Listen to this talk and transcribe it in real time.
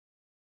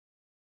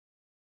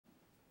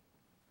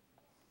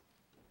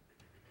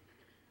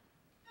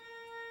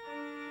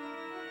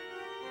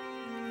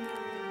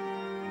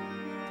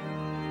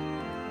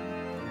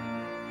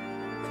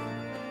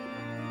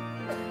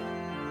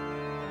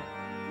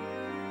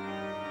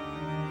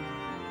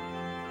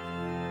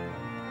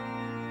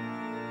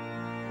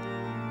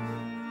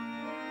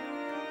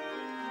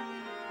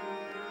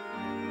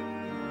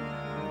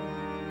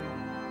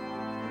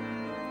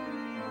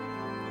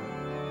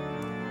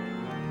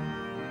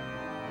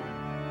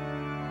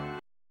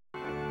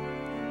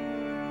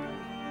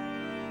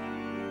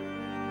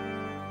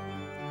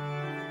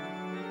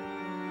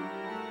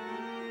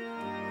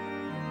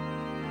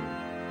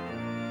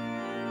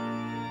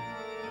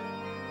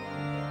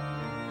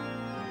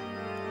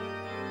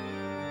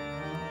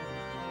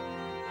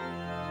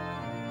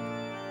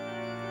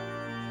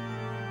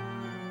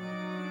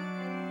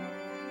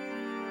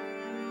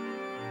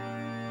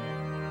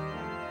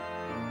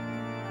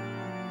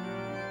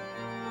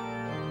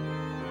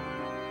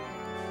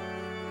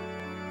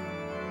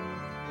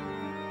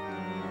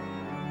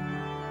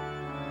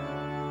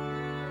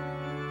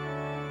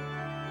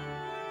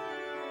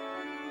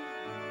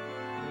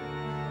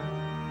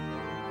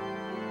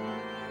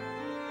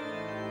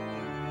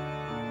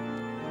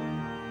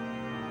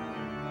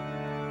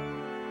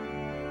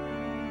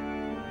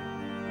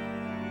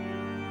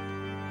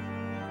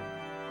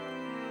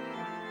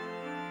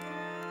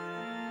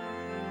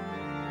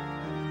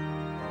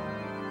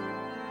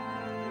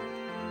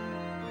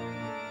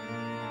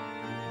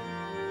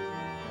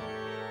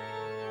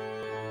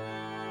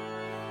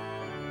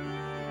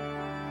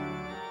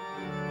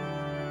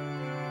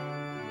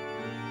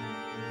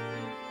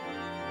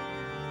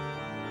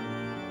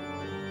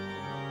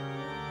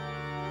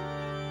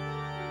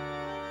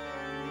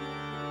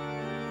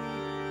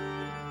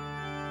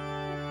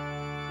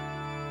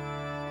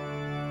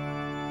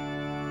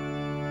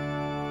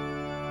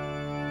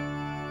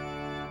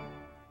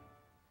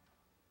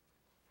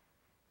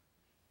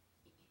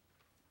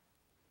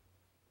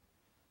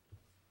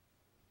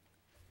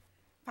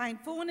Find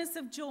fullness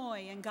of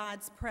joy in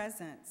God's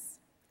presence.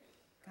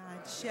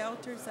 God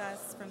shelters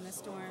us from the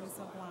storms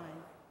of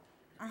life.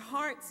 Our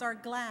hearts are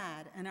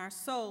glad and our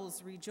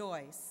souls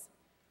rejoice.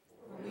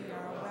 We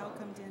are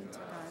welcomed into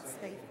God's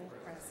faithful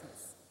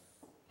presence.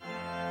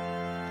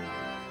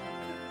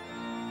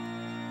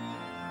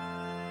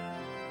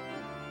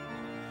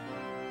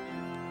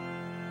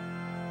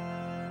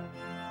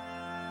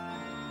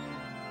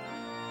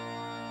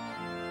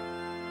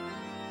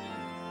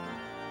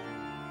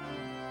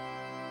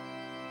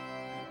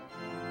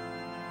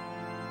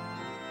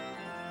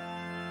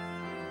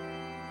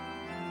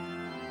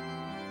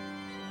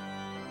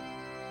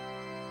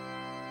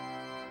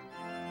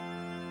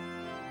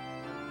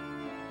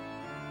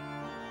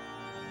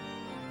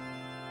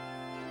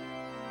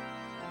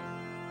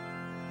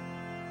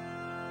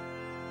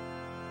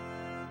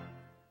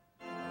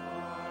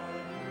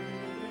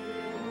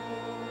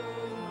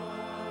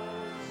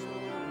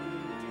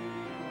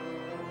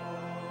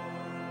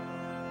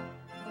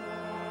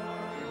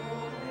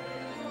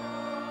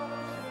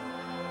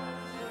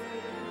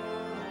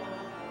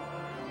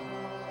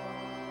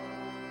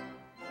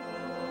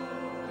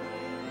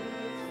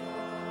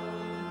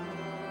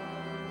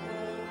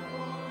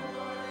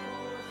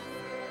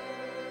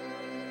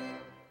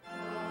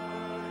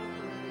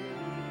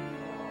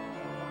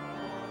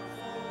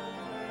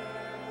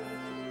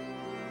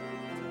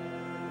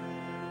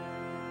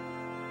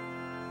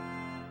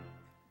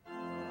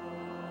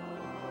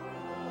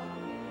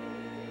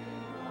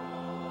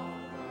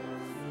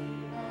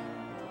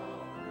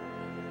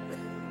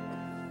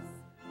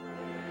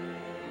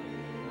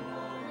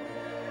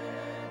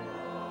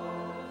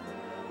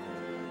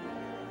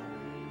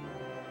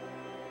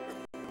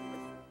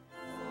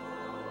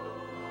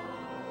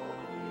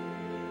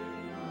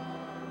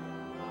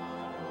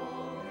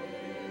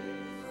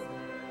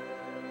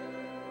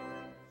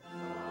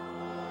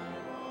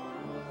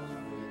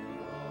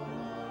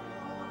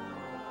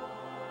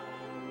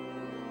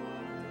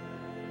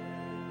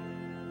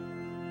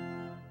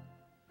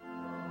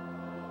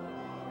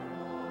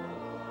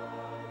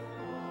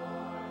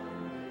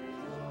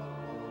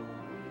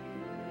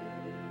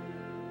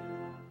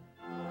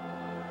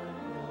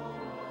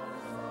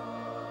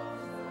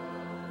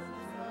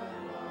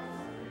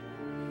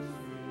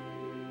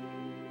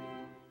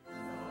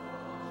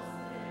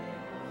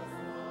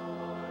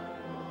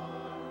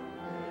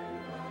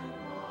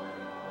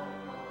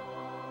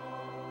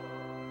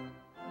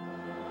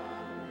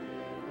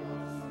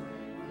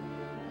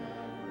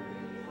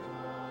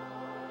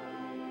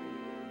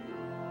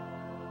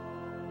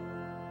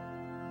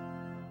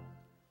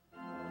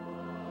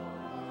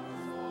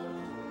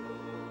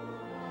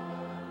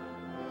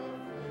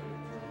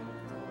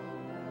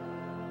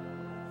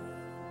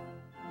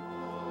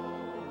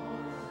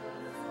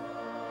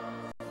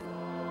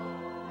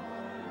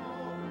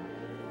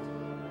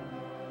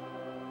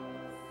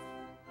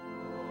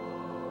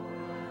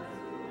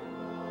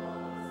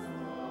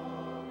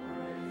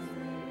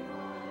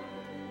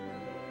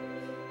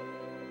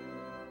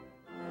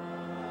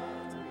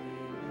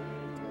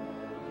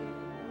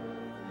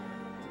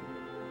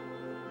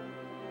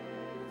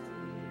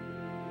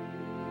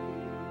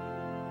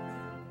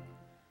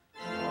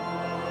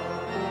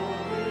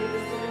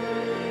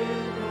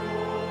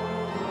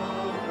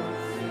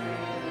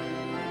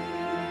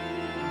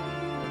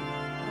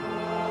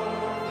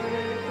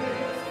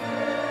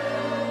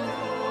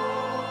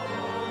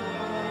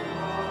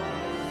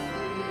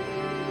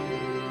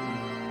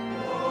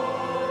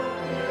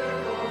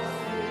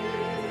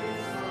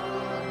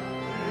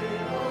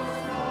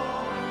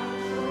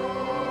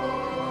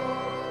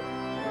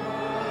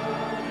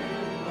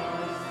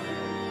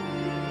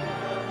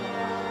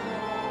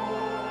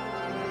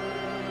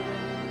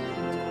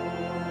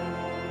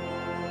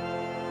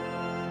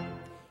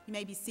 You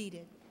may be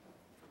seated.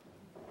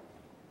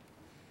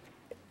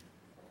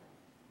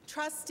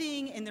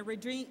 Trusting in the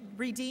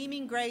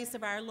redeeming grace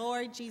of our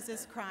Lord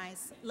Jesus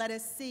Christ, let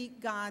us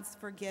seek God's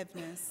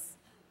forgiveness.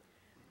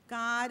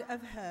 God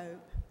of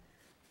hope,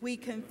 we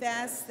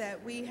confess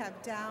that we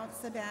have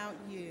doubts about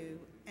you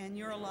and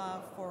your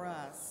love for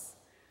us.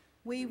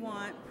 We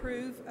want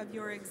proof of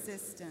your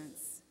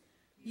existence.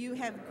 You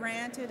have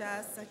granted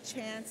us a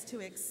chance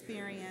to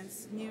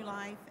experience new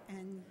life,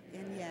 and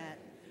yet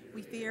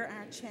we fear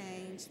our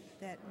change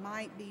that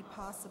might be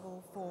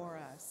possible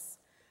for us.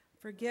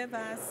 Forgive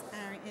us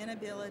our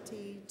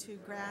inability to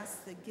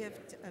grasp the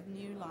gift of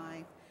new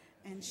life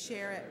and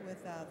share it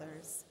with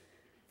others.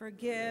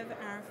 Forgive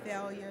our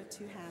failure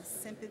to have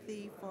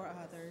sympathy for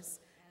others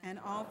and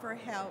offer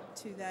help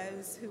to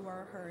those who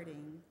are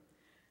hurting.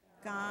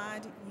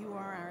 God, you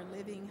are our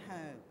living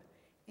hope.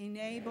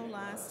 Enable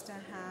us to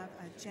have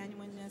a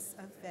genuineness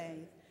of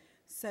faith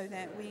so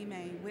that we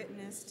may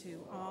witness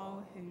to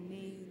all who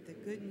need the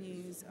good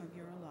news of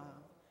your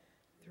love.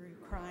 Through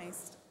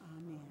Christ,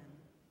 amen.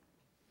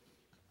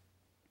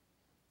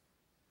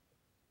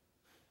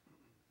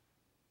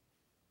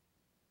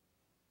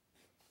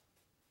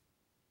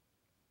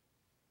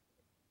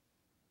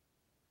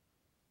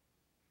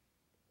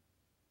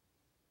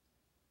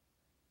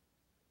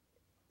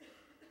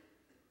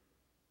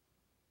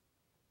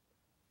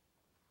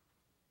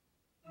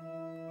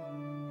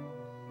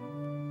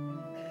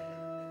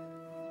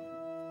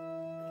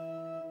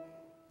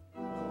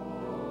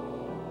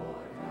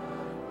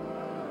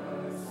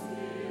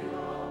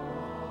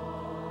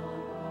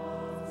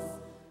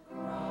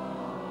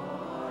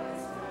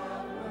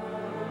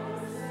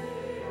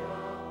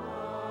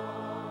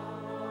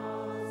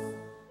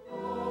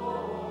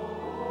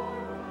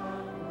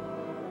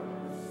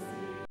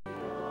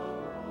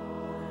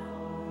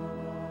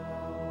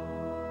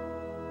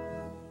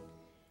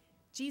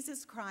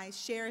 Jesus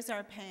Christ shares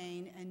our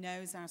pain and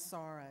knows our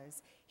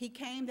sorrows. He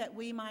came that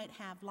we might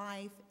have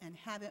life and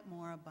have it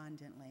more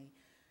abundantly.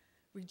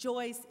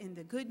 Rejoice in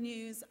the good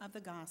news of the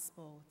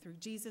gospel. Through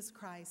Jesus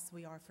Christ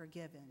we are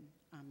forgiven.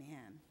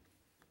 Amen.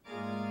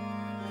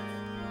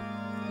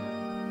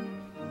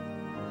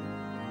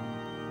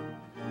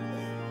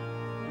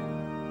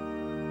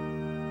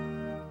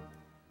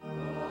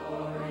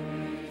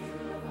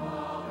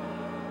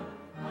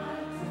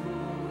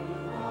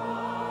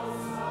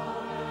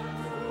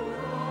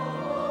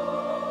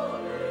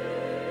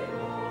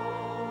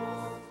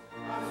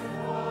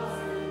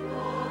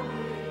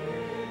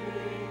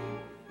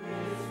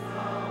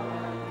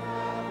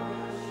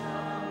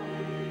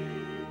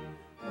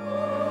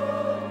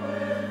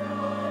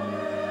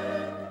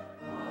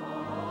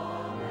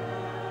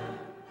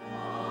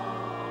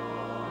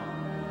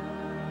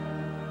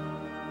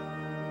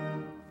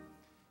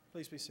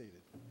 Please be seated.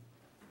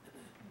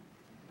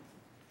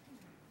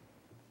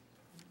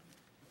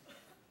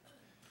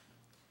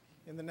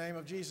 In the name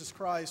of Jesus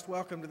Christ,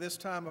 welcome to this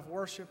time of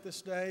worship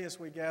this day as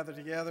we gather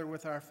together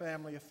with our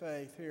family of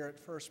faith here at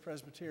First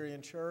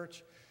Presbyterian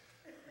Church.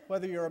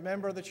 Whether you're a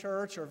member of the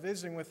church or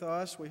visiting with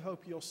us, we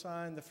hope you'll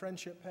sign the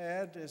friendship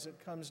pad as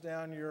it comes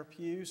down your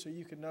pew so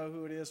you can know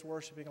who it is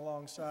worshiping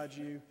alongside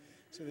you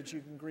so that you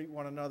can greet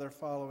one another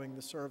following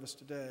the service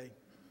today.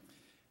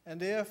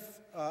 And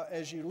if,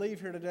 as you leave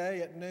here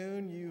today at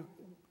noon, you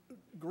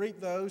greet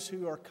those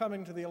who are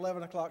coming to the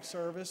 11 o'clock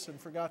service and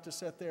forgot to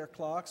set their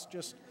clocks,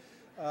 just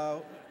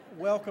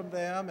welcome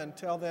them and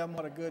tell them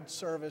what a good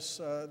service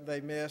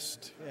they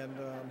missed and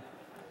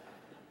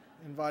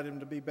invite them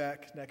to be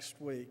back next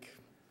week.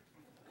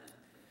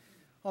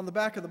 On the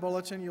back of the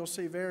bulletin, you'll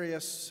see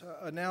various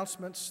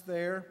announcements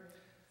there.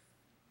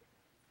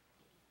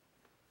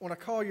 I want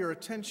to call your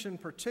attention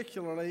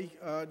particularly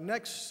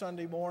next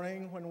Sunday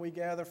morning when we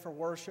gather for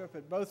worship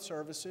at both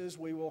services.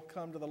 We will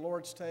come to the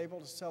Lord's table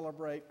to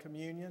celebrate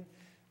communion.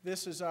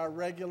 This is our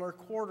regular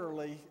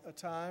quarterly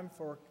time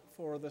for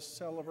the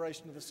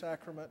celebration of the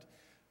sacrament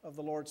of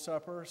the Lord's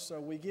Supper. So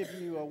we give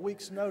you a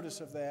week's notice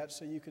of that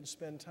so you can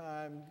spend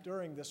time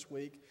during this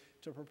week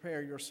to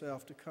prepare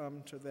yourself to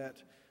come to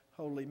that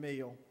holy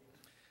meal.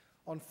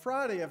 On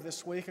Friday of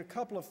this week, a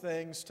couple of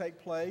things take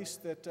place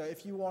that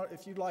if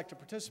you'd like to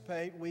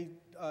participate, we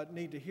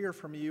need to hear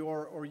from you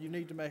or you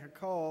need to make a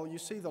call. You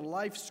see the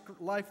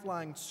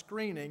Lifeline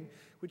screening,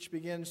 which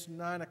begins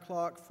 9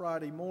 o'clock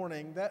Friday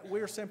morning. That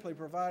we're simply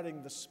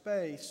providing the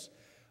space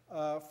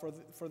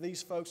for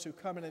these folks who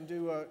come in and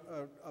do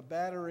a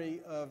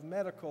battery of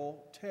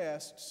medical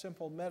tests,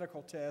 simple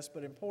medical tests,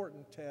 but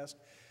important tests.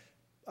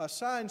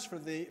 Signs for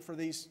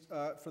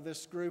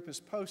this group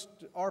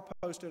are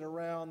posted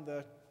around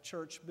the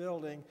church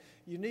building.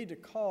 You need to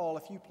call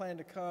if you plan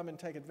to come and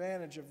take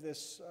advantage of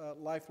this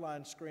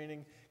Lifeline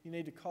screening. You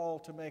need to call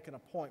to make an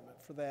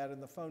appointment for that,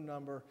 and the phone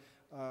number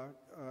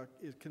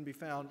it can be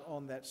found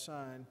on that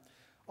sign.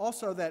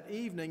 Also that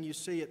evening, you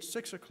see at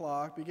 6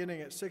 o'clock,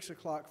 beginning at 6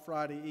 o'clock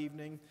Friday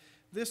evening,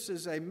 this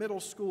is a middle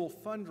school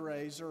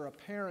fundraiser, a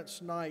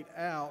parents' night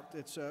out.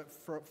 It's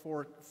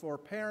for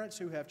parents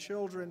who have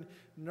children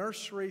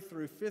nursery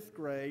through 5th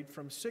grade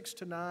from 6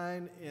 to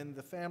 9 in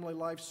the Family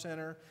Life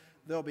Center.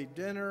 There'll be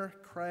dinner,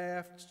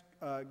 crafts,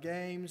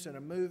 games, and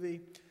a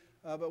movie.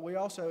 But we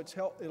also,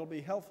 it'll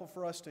be helpful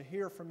for us to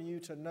hear from you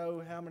to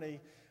know how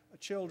many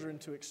children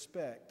to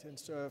expect. And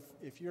so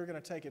if you're going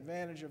to take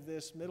advantage of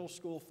this middle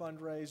school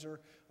fundraiser,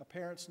 a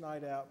parents'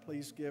 night out,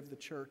 please give the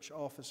church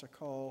office a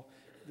call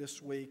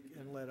this week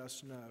and let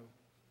us know.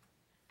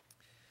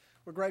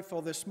 We're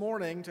grateful this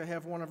morning to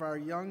have one of our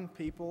young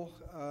people,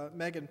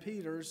 Megan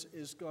Peters,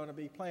 is going to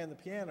be playing the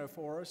piano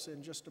for us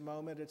in just a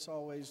moment. It's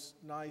always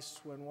nice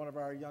when one of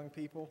our young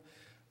people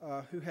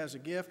who has a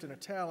gift and a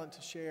talent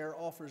to share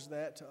offers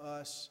that to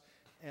us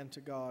and to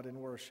God in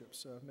worship.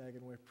 So,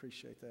 Megan, we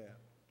appreciate that.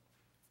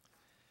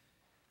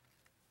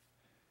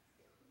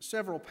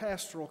 Several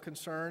pastoral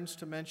concerns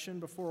to mention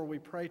before we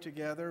pray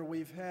together.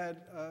 We've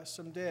had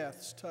some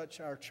deaths touch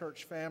our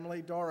church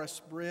family.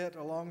 Doris Britt,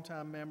 a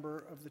longtime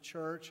member of the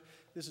church.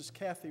 This is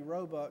Kathy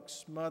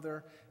Roebuck's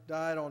mother,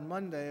 died on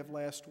Monday of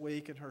last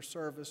week, and her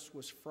service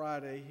was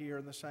Friday here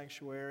in the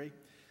sanctuary.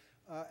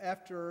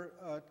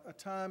 After a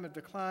time of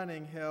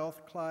declining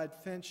health, Clyde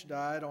Finch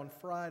died on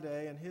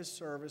Friday, and his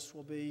service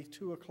will be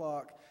 2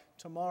 o'clock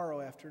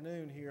tomorrow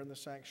afternoon here in the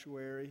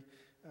sanctuary.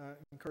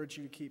 Encourage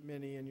you to keep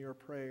many in your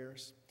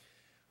prayers.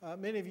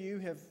 Many of you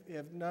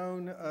have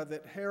known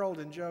that Harold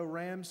and Joe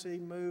Ramsey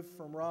moved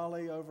from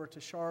Raleigh over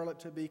to Charlotte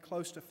to be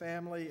close to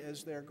family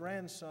as their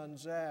grandson,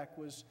 Zach,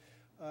 was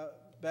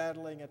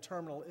battling a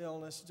terminal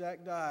illness.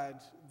 Zach died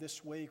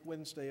this week,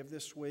 Wednesday of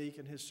this week,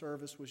 and his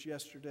service was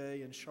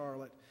yesterday in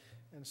Charlotte.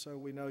 And so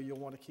we know you'll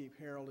want to keep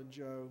Harold and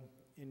Joe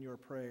in your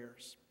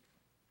prayers.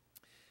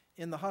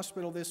 In the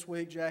hospital this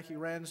week, Jackie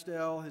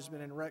Ransdell has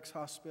been in Rex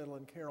Hospital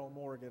and Carol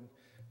Morgan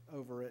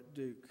over at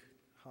Duke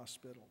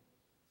Hospital.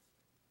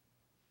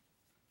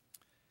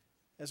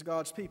 As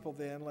God's people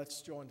then,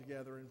 let's join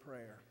together in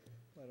prayer.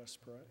 Let us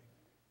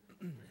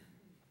pray.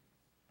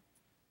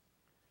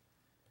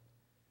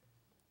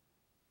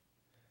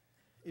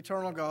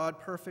 Eternal God,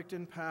 perfect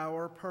in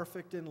power,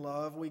 perfect in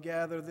love, we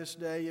gather this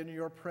day in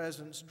your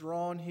presence,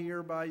 drawn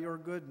here by your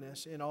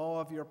goodness, in awe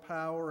of your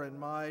power and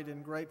might,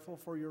 and grateful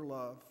for your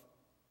love.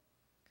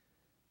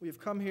 We have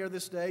come here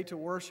this day to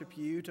worship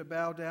you, to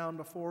bow down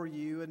before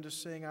you, and to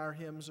sing our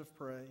hymns of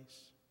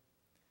praise.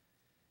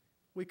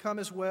 We come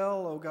as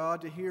well, O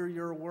God, to hear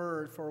your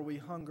word, for we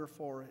hunger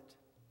for it.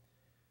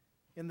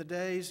 In the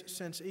days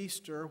since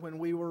Easter, when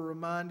we were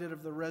reminded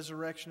of the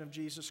resurrection of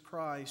Jesus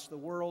Christ, the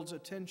world's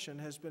attention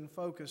has been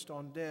focused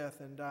on death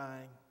and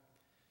dying.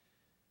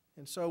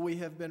 And so we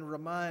have been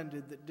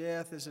reminded that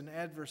death is an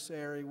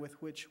adversary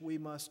with which we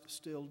must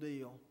still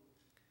deal.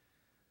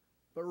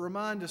 But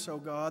remind us, O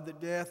God, that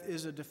death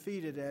is a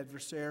defeated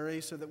adversary,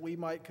 so that we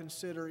might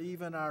consider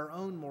even our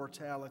own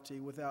mortality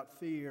without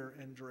fear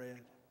and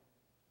dread.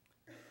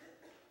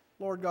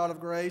 Lord God of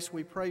grace,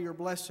 we pray your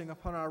blessing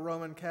upon our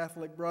Roman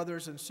Catholic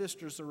brothers and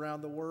sisters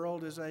around the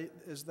world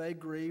as they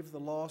grieve the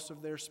loss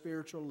of their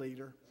spiritual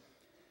leader.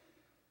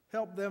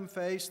 Help them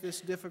face this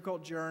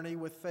difficult journey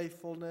with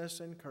faithfulness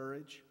and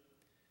courage.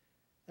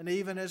 And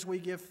even as we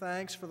give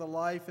thanks for the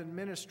life and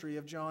ministry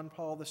of John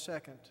Paul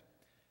II,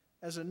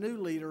 as a new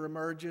leader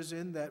emerges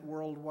in that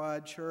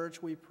worldwide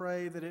church, we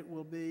pray that it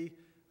will be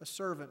a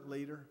servant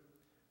leader,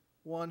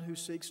 one who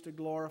seeks to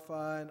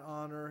glorify and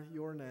honor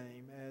your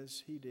name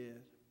as he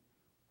did.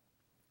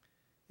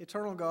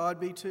 Eternal God,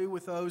 be too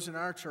with those in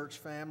our church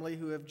family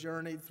who have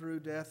journeyed through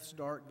death's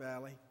dark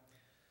valley.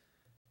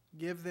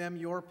 Give them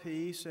your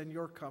peace and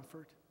your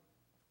comfort.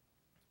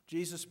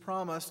 Jesus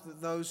promised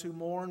that those who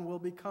mourn will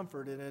be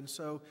comforted, and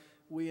so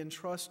we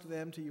entrust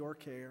them to your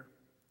care.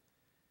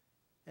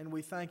 And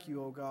we thank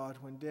you, O God,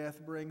 when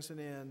death brings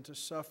an end to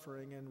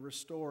suffering and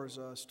restores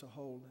us to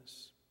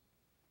wholeness.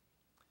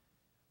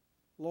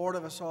 Lord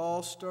of us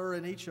all, stir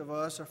in each of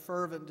us a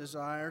fervent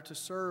desire to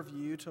serve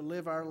you, to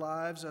live our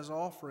lives as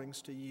offerings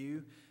to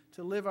you,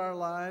 to live our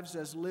lives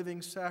as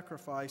living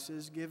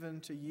sacrifices given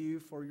to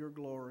you for your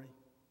glory.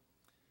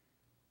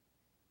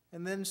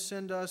 And then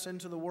send us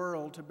into the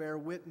world to bear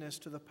witness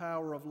to the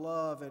power of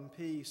love and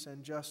peace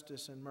and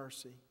justice and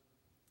mercy.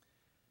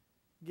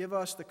 Give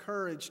us the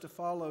courage to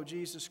follow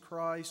Jesus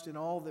Christ in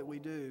all that we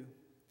do,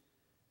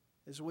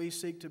 as we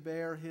seek to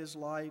bear his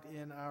light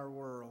in our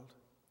world.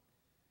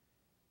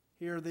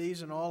 Hear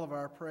these and all of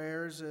our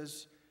prayers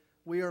as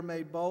we are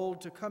made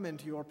bold to come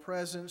into your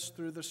presence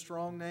through the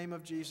strong name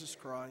of Jesus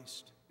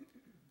Christ,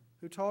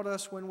 who taught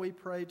us when we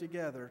pray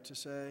together to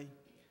say,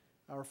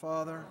 Our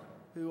Father,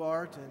 who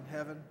art in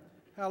heaven,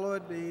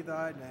 hallowed be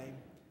thy name.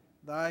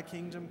 Thy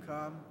kingdom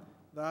come,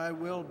 thy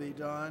will be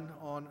done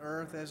on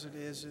earth as it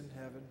is in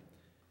heaven.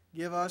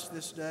 Give us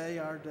this day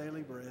our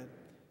daily bread,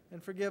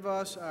 and forgive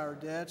us our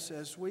debts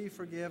as we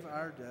forgive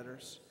our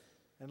debtors.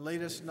 And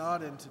lead us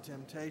not into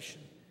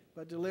temptation,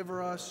 but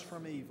deliver us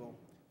from evil.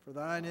 For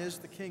thine is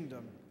the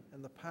kingdom,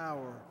 and the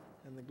power,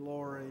 and the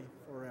glory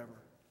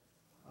forever.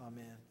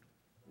 Amen.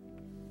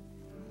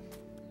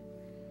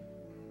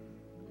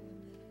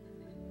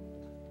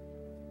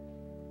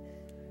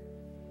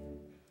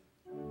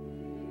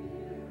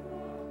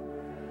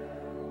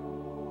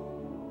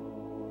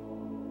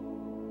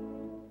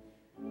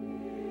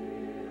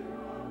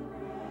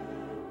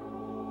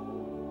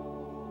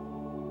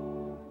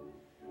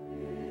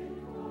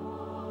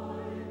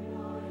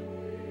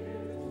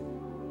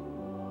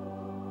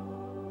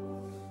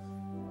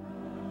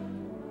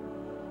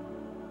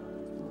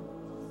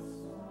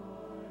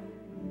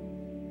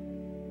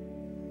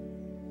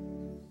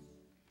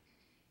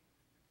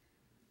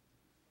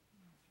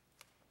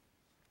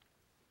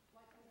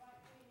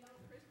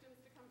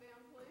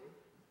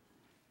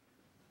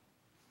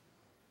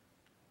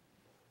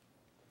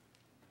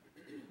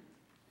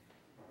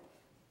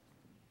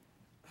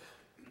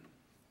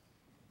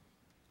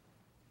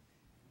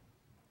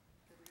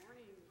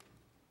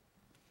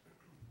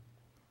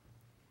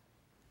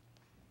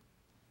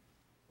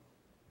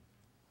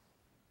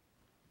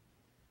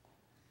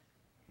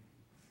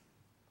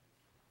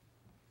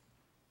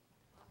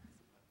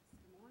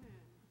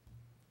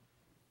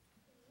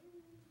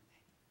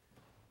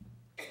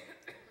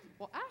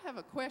 Well, I have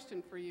a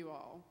question for you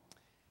all.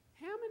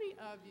 How many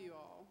of you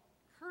all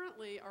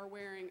currently are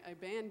wearing a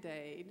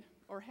Band-Aid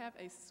or have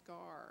a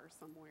scar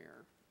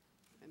somewhere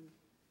and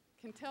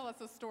can tell us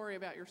a story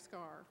about your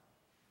scar?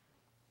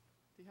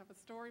 Do you have a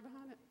story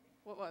behind it?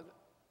 What was it?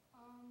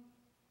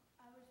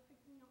 I was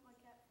picking up my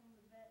cat from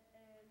the vet,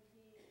 and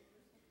he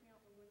was looking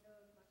out the window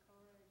of my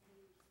car, and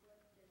he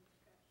slipped and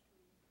scratched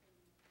me.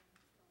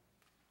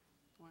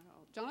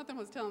 Wow. Jonathan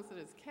was telling us that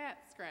his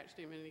cat scratched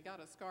him and he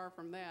got a scar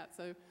from that.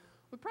 So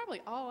we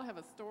probably all have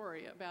a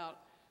story about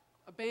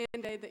a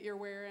Band-Aid that you're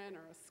wearing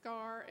or a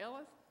scar.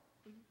 Ellis?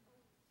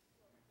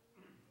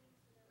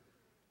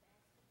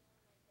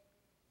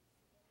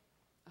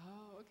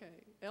 Oh, okay.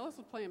 Ellis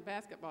was playing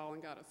basketball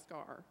and got a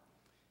scar.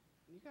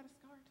 And you got a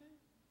scar too?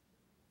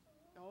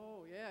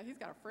 Oh, yeah, he's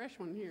got a fresh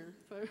one here.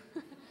 So,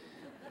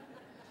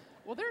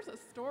 well, there's a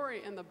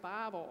story in the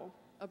Bible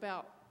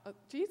about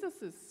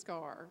Jesus'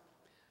 scar.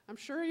 I'm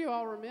sure you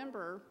all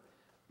remember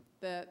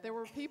that there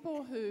were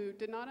people who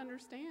did not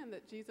understand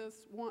that Jesus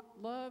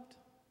loved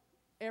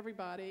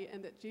everybody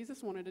and that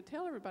Jesus wanted to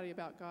tell everybody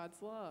about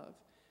God's love.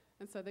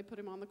 And so they put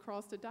him on the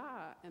cross to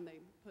die, and they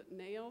put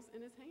nails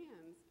in his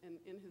hands and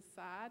in his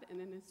side and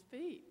in his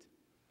feet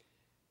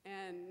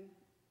and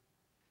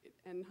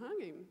hung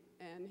him,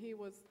 and he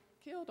was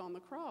killed on the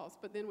cross.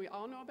 But then we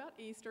all know about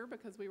Easter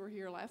because we were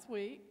here last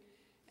week,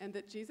 and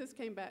that Jesus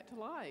came back to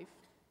life.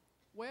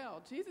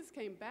 Well, Jesus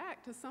came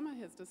back to some of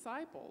his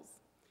disciples,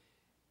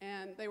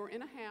 and they were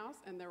in a house,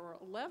 and there were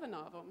 11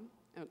 of them,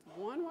 and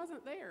one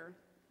wasn't there.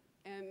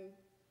 And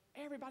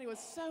everybody was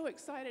so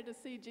excited to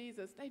see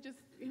Jesus. They just,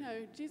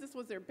 Jesus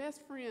was their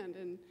best friend,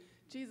 and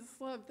Jesus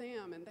loved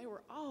them, and they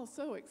were all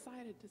so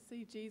excited to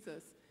see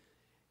Jesus.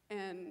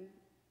 And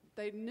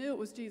they knew it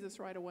was Jesus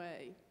right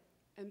away.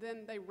 And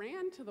then they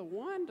ran to the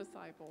one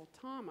disciple,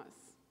 Thomas.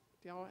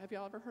 Have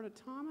y'all ever heard of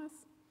Thomas?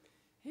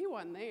 He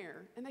wasn't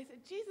there. And they said,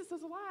 Jesus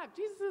is alive,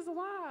 Jesus is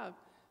alive.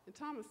 And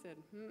Thomas said,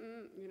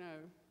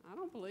 I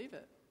don't believe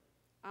it.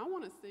 I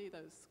want to see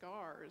those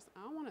scars.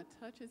 I want to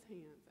touch his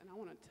hands, and I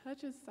want to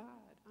touch his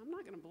side. I'm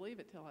not going to believe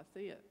it till I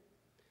see it.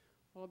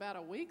 Well, about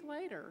a week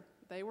later,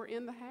 they were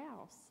in the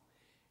house,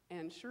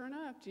 and sure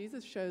enough,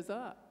 Jesus shows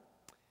up.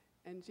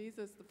 And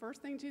the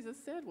first thing Jesus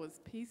said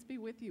was, "Peace be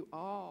with you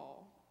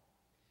all."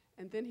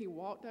 And then he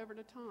walked over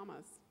to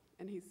Thomas,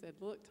 and he said,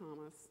 "Look,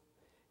 Thomas."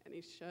 And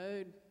he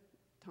showed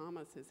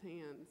Thomas his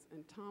hands,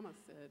 and Thomas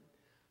said,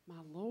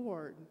 "My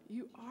Lord,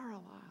 you are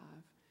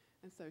alive."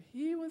 And so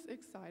he was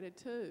excited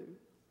too.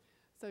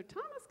 So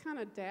Thomas kind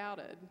of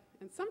doubted,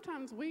 and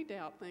sometimes we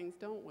doubt things,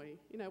 don't we?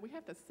 We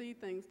have to see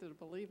things to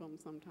believe them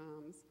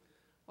sometimes.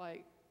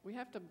 Like, we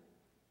have to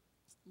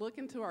look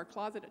into our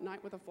closet at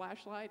night with a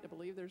flashlight to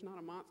believe there's not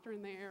a monster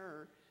in there,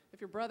 or if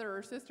your brother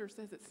or sister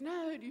says it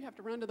snowed, you have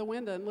to run to the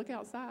window and look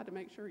outside to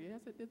make sure,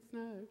 yes, it did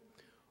snow.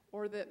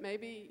 Or that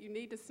maybe you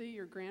need to see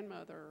your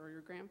grandmother or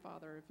your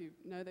grandfather if you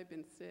know they've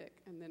been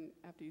sick, and then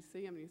after you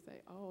see them, you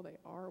say, oh, they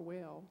are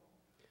well.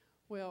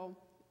 Well,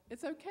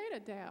 it's okay to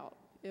doubt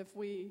if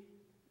we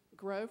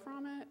grow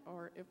from it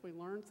or if we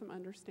learn some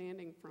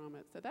understanding from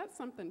it. So that's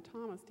something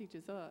Thomas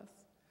teaches us.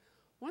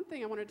 One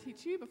thing I want to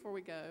teach you before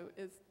we go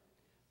is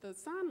the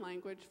sign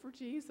language for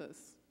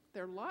Jesus.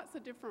 There are lots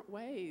of different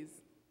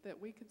ways that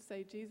we could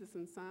say Jesus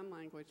in sign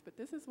language, but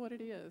this is what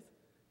it is.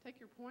 Take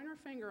your pointer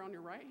finger on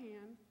your right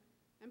hand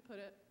and put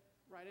it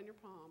right in your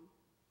palm.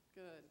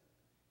 Good.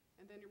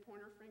 And then your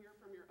pointer finger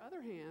from your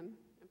other hand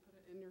and put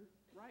it in your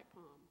right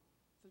palm.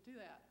 So do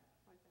that,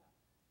 like that.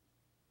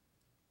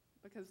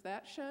 Because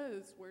that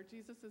shows where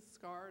Jesus'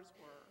 scars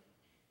were.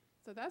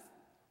 So that's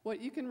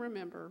what you can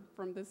remember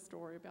from this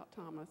story about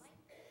Thomas.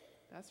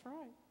 That's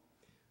right.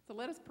 So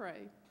let us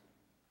pray.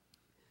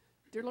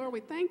 Dear Lord, we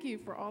thank you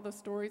for all the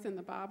stories in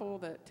the Bible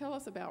that tell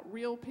us about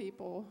real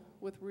people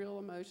with real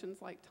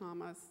emotions like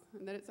Thomas,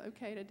 and that it's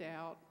okay to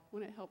doubt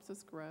when it helps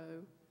us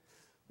grow.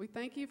 We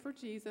thank you for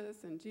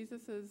Jesus and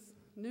Jesus'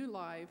 new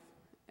life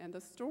and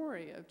the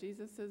story of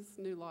Jesus'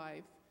 new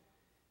life,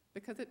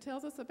 because it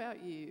tells us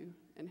about you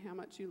and how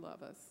much you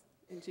love us.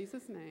 In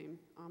Jesus' name,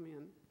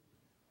 amen.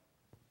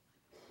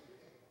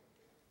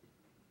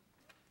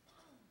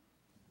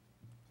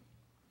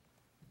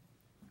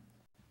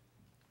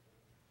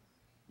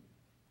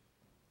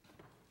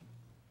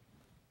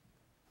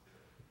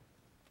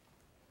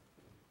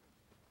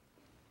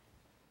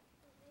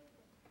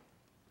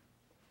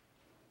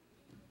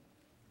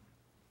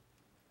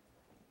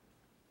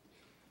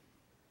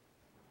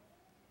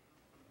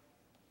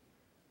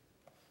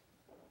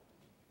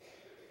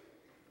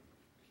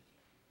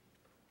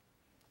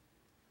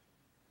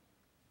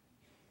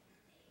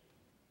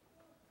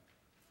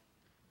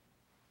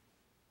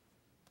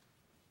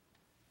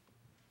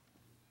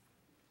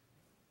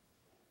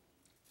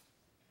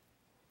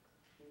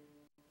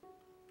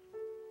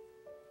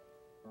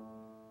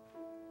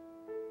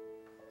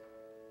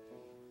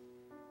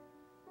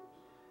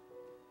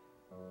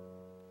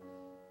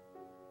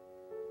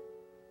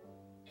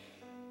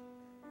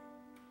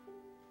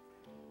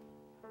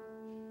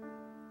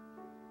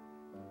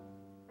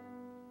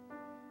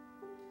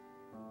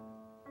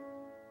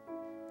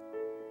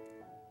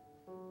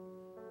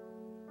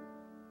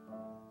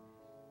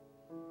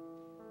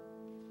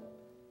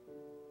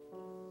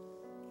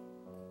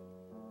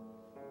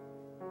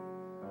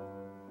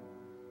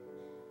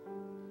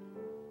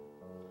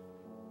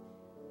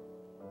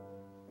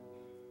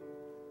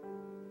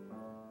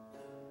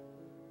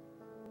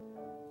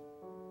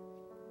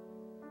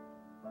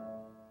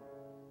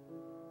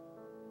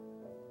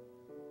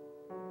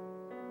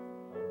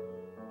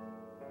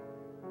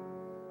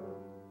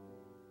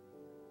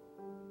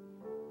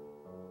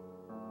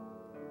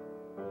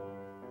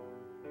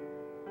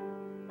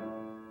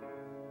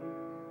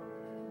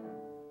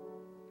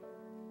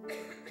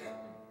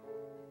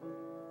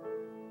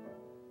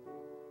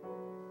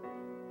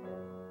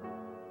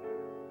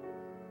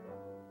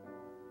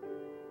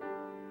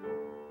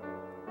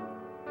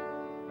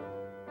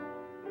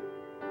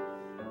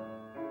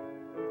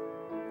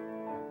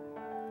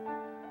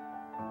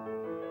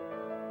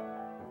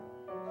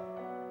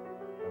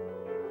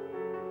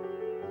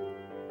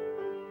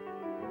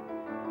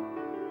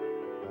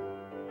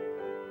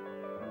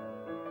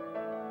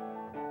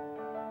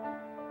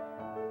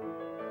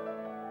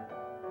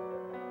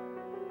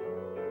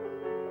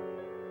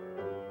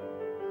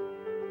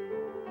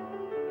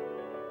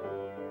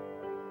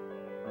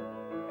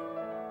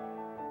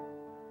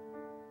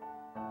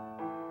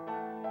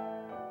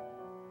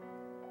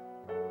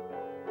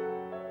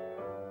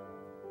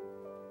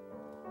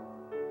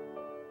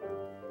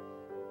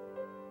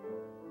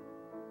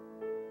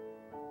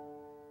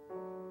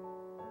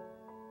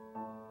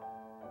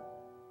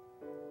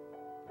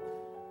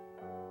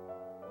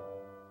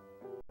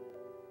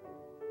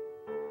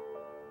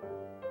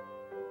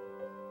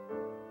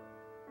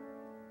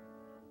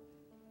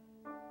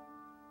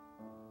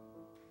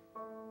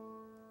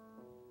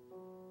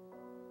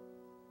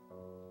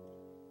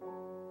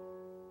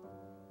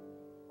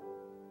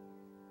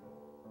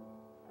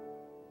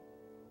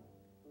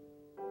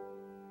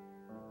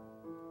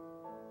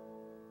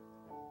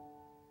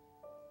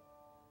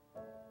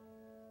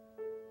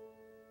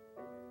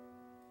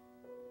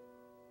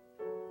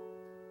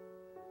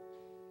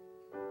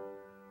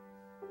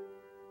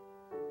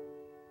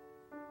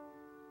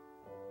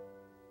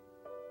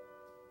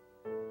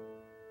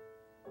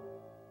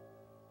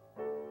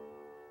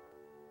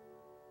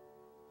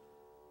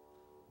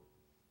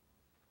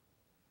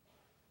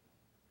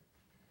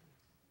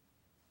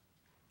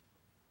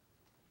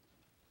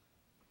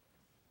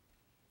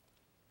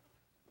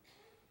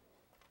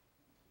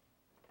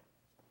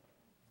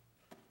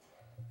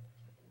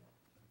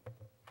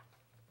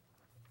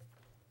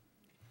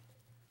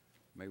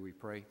 May we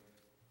pray.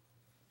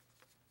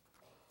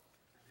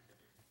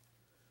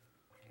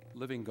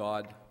 Living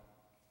God,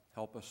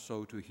 help us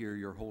so to hear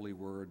your holy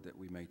word that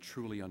we may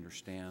truly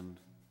understand,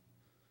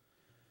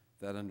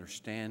 that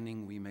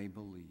understanding we may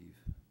believe,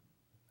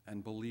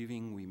 and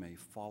believing we may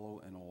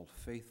follow in all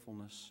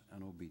faithfulness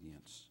and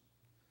obedience,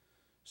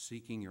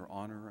 seeking your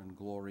honor and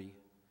glory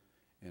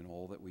in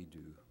all that we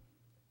do.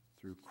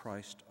 Through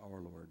Christ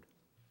our Lord.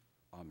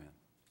 Amen.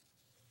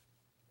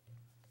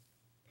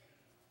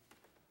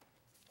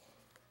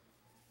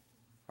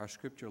 Our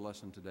scripture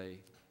lesson today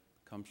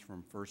comes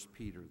from 1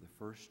 Peter, the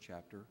first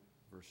chapter,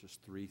 verses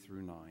 3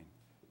 through 9.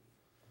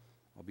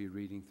 I'll be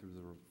reading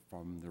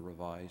from the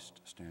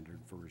Revised Standard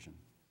Version.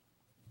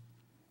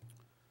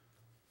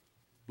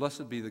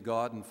 Blessed be the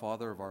God and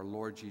Father of our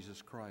Lord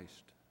Jesus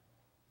Christ.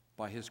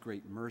 By his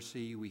great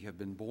mercy, we have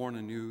been born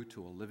anew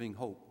to a living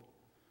hope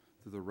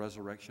through the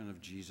resurrection of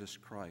Jesus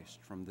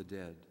Christ from the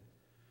dead,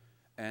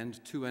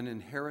 and to an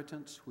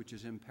inheritance which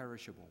is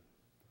imperishable,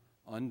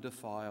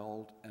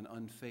 undefiled and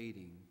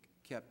unfading,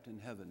 kept in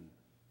heaven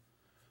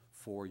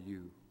for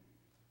you,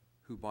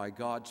 who by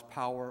God's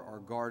power are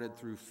guarded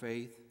through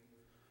faith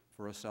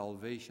for a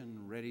salvation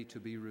ready to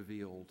be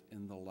revealed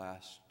in the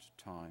last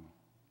time.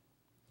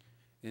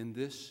 In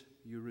this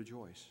you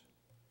rejoice,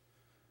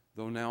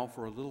 though now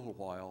for a little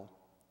while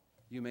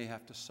you may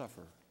have to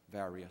suffer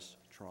various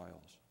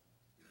trials,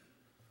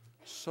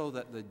 so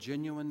that the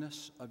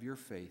genuineness of your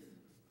faith,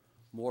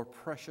 more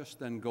precious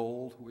than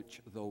gold,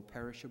 which though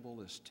perishable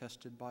is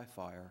tested by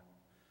fire,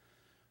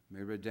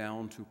 may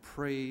redound to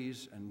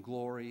praise and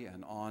glory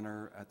and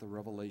honor at the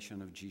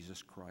revelation of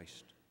Jesus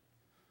Christ.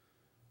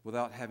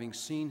 Without having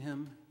seen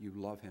him, you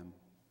love him.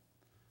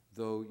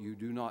 Though you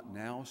do not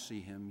now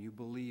see him, you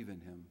believe in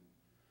him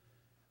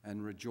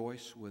and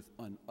rejoice with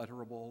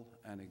unutterable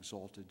and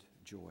exalted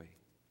joy.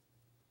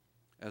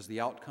 As the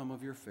outcome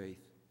of your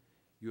faith,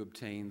 you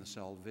obtain the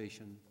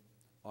salvation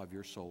of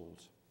your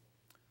souls.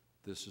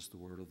 This is the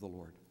word of the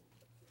Lord.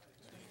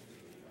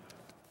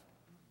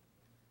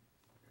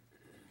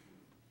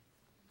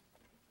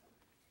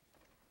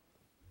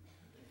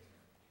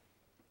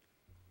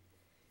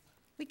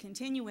 We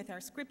continue with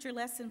our scripture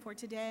lesson for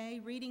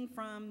today, reading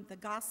from the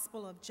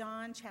Gospel of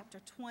John, chapter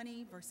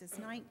 20, verses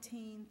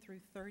 19 through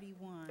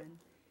 31.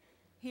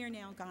 Hear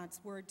now God's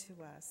word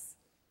to us.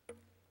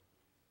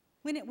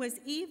 When it was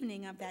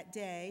evening of that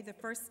day, the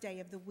first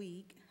day of the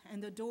week,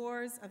 and the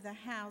doors of the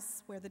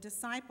house where the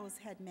disciples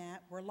had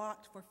met were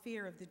locked for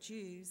fear of the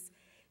Jews,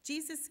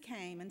 Jesus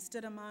came and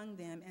stood among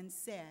them and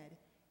said,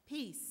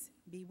 "Peace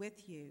be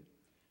with you."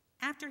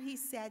 After he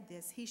said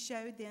this, he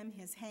showed them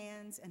his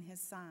hands and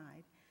his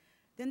side.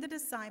 Then the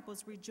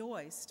disciples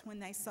rejoiced when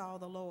they saw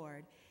the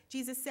Lord.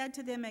 Jesus said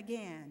to them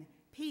again,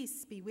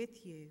 "Peace be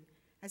with you.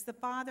 As the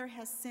Father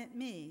has sent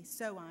me,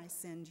 so I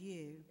send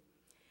you."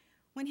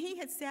 When he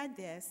had said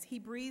this, he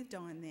breathed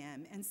on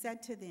them and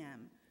said to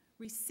them,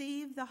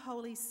 "Receive the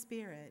Holy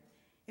Spirit.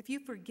 If you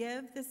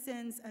forgive the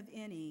sins of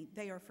any,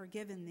 they are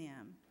forgiven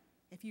them.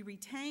 If you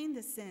retain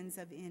the sins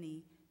of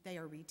any, they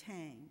are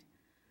retained."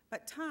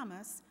 But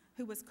Thomas,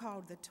 who was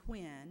called the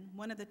twin,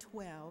 one of the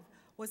 12,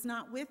 was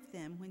not with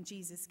them when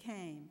Jesus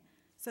came.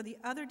 So the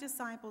other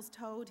disciples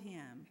told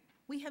him,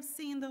 "We have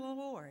seen the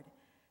Lord."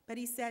 But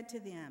he said to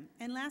them,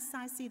 "Unless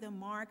I see the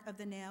mark of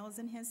the nails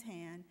in his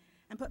hand,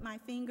 and put my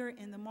finger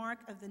in the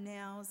mark of the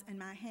nails and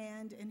my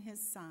hand in his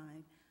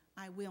side,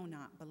 I will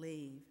not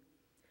believe."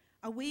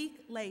 A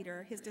week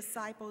later, his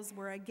disciples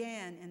were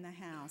again in the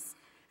house,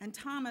 and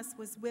Thomas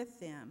was with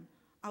them.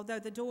 Although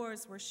the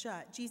doors were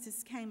shut,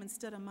 Jesus came and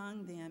stood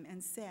among them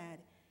and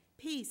said,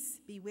 "Peace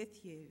be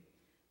with you."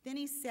 Then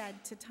he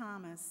said to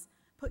Thomas,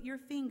 "Put your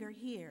finger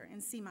here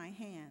and see my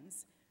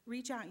hands.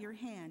 Reach out your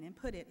hand and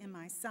put it in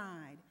my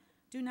side.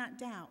 Do not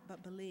doubt,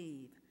 but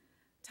believe."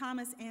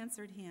 Thomas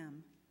answered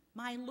him,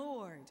 "My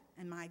Lord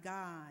and my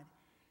God."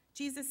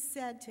 Jesus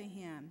said to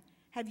him,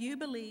 "Have you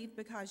believed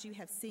because you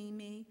have seen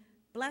me?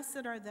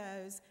 Blessed are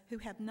those who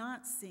have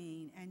not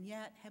seen and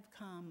yet have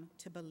come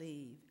to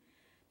believe."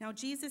 Now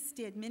Jesus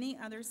did many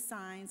other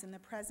signs in the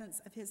presence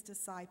of his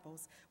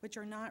disciples, which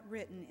are not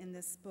written in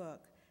this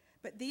book.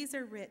 But these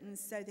are written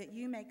so that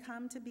you may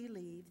come to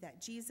believe that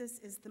Jesus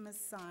is the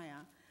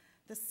Messiah,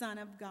 the Son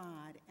of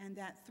God, and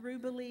that through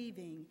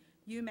believing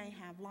you may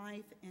have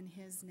life in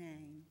his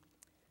name.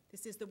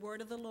 This is the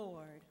word of the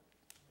Lord.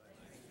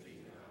 Thanks be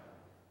to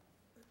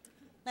God.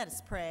 Let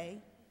us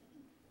pray.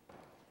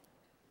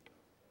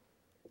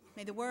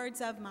 May the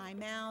words of my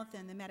mouth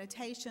and the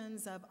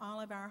meditations of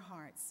all of our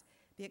hearts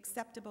be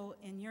acceptable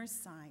in your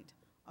sight,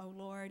 O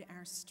Lord,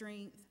 our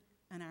strength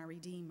and our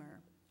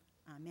Redeemer.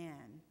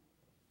 Amen.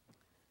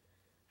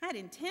 I had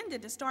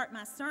intended to start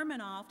my sermon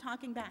off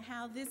talking about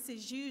how this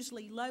is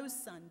usually Low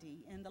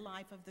Sunday in the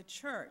life of the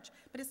church,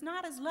 but it's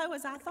not as low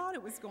as I thought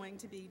it was going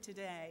to be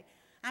today.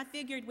 I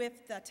figured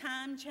with the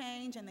time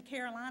change and the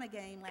Carolina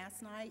game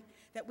last night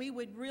that we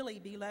would really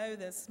be low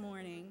this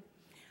morning.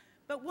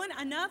 But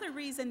another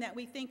reason that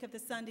we think of the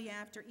Sunday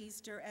after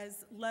Easter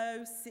as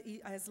low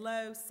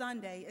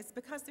Sunday is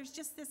because there's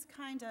just this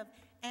kind of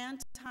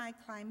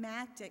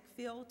anticlimactic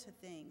feel to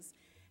things.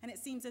 and it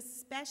seems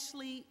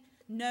especially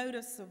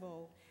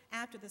noticeable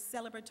after the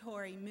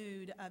celebratory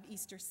mood of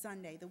Easter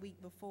Sunday the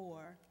week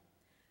before.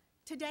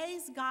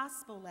 Today's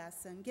gospel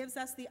lesson gives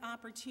us the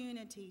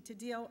opportunity to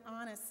deal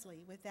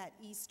honestly with that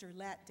Easter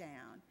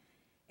letdown.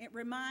 It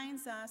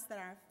reminds us that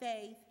our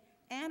faith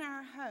and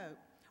our hope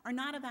are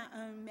not of our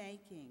own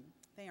making.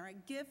 They are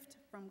a gift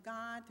from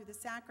God through the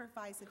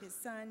sacrifice of his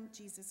Son,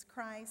 Jesus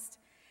Christ,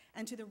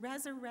 and to the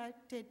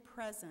resurrected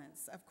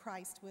presence of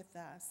Christ with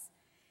us.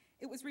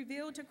 It was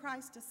revealed to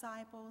Christ's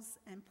disciples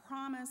and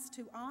promised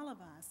to all of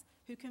us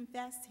who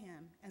confess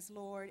him as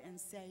Lord and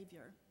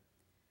Savior.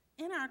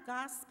 In our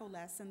gospel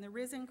lesson, the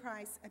risen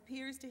Christ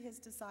appears to his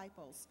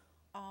disciples,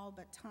 all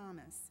but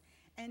Thomas,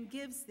 and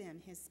gives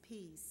them his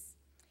peace.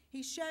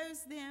 He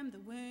shows them the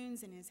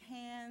wounds in his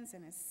hands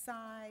and his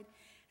side,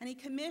 and he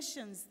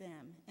commissions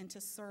them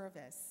into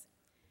service.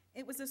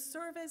 It was a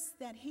service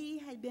that he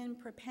had been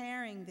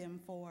preparing them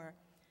for,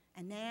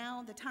 and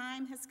now the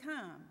time has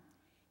come.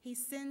 He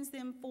sends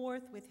them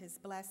forth with his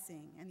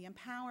blessing and the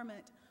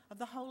empowerment of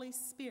the Holy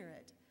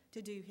Spirit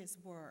to do his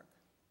work.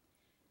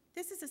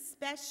 This is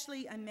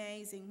especially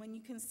amazing when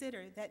you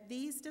consider that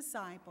these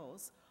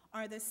disciples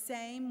are the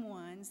same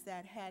ones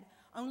that had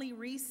only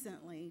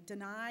recently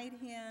denied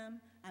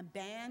him,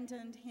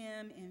 abandoned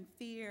him in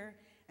fear,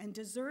 and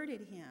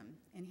deserted him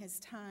in his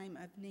time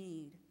of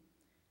need.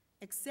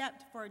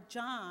 Except for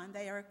John,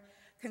 they are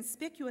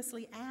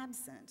conspicuously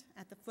absent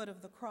at the foot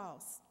of the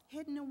cross,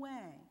 hidden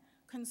away,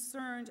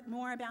 concerned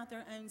more about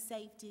their own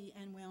safety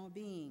and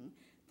well-being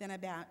than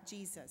about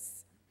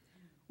Jesus.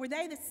 Were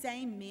they the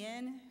same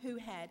men who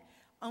had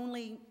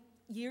only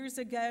years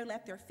ago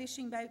left their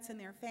fishing boats and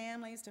their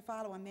families to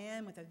follow a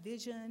man with a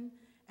vision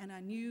and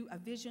a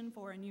vision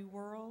for a new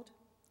world?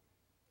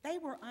 They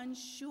were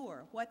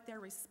unsure what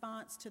their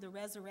response to the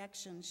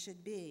resurrection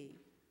should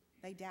be.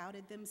 They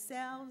doubted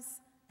themselves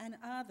and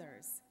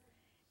others.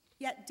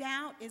 Yet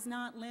doubt is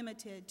not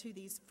limited to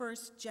these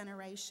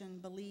first-generation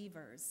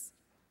believers.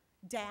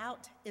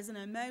 Doubt is an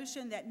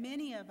emotion that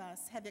many of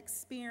us have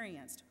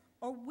experienced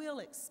or will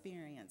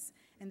experience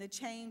in the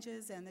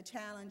changes and the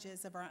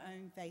challenges of our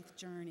own faith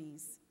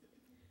journeys.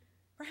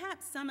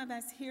 Perhaps some of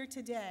us here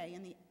today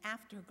in the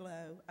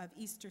afterglow of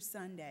Easter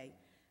Sunday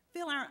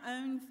feel our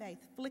own faith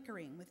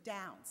flickering with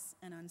doubts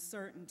and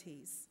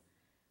uncertainties.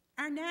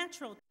 Our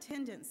natural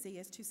tendency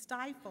is to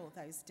stifle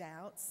those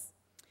doubts,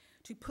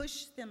 to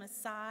push them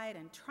aside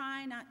and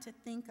try not to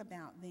think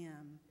about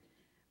them.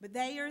 But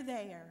they are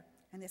there,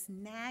 and this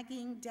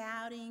nagging,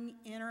 doubting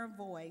inner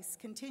voice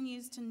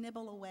continues to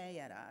nibble away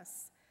at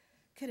us.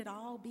 Could it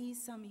all be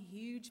some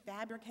huge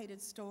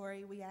fabricated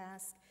story, we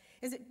ask?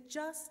 Is it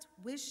just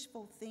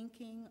wishful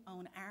thinking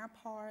on our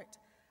part,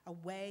 a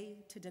way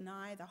to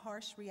deny the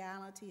harsh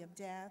reality of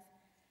death?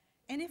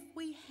 And if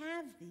we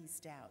have these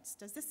doubts,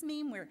 does this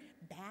mean we're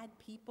bad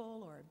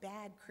people or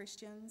bad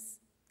Christians?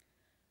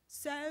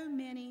 So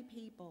many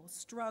people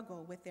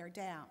struggle with their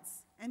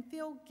doubts and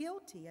feel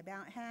guilty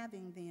about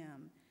having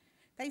them.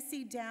 They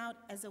see doubt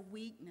as a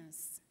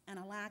weakness and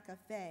a lack of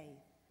faith.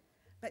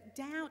 But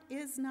doubt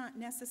is not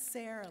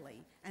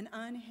necessarily an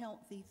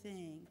unhealthy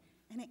thing,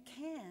 and it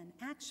can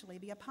actually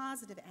be a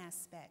positive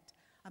aspect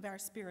of our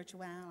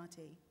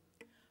spirituality.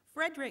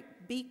 Frederick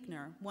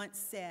Buechner once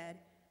said,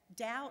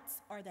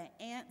 "Doubts are the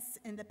ants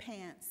in the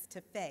pants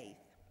to faith.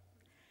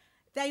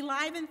 They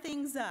liven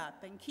things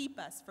up and keep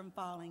us from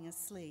falling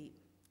asleep."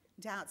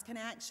 Doubts can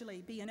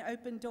actually be an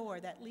open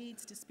door that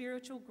leads to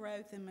spiritual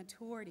growth and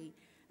maturity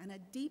and a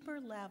deeper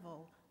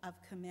level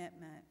of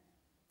commitment.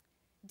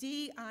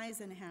 Dee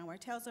Eisenhower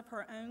tells of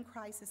her own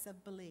crisis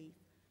of belief.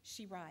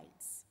 She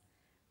writes,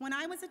 "When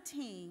I was a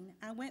teen,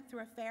 I went through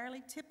a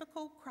fairly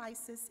typical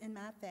crisis in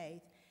my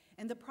faith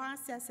in the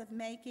process of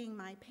making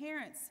my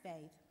parents'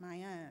 faith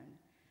my own.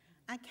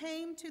 I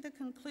came to the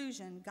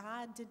conclusion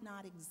God did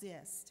not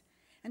exist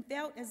and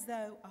felt as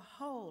though a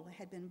hole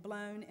had been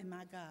blown in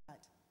my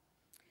gut.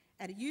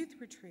 At a youth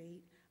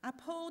retreat, I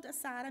pulled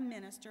aside a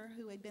minister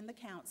who had been the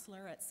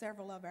counselor at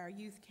several of our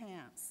youth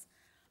camps.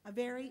 A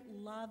very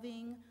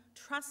loving,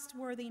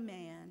 trustworthy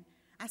man,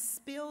 I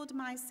spilled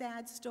my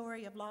sad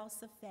story of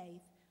loss of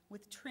faith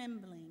with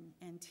trembling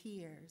and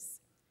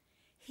tears.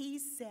 He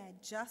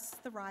said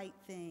just the right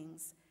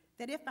things,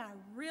 that if I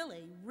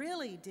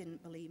really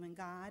didn't believe in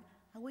God,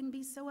 I wouldn't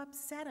be so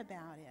upset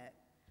about it.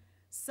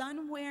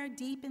 Somewhere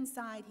deep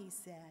inside, he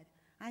said,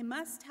 I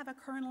must have a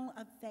kernel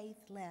of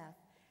faith left,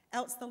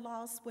 else the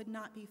loss would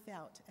not be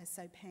felt as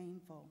so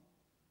painful."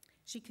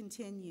 She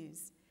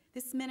continues,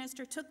 "This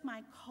minister took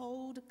my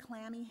cold,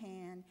 clammy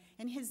hand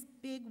in his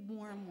big,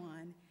 warm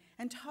one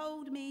and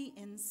told me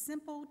in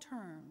simple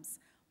terms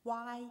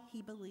why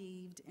he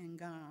believed in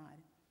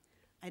God.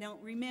 I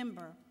don't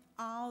remember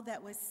all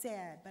that was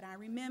said, but I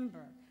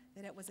remember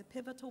that it was a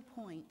pivotal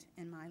point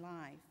in my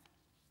life."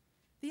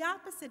 The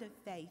opposite of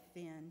faith,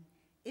 then,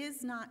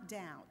 is not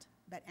doubt,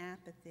 but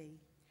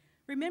apathy.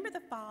 Remember the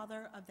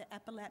father of the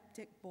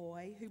epileptic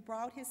boy who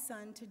brought his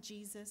son to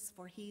Jesus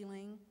for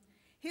healing?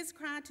 His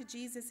cry to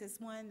Jesus is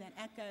one that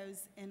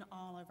echoes in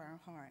all of our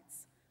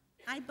hearts.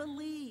 "I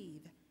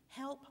believe,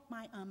 help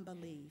my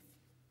unbelief."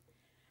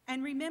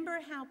 And remember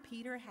how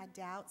Peter had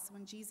doubts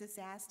when Jesus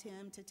asked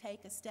him to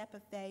take a step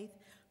of faith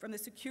from the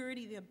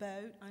security of the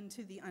boat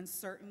unto the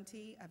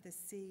uncertainty of the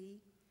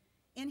sea?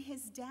 In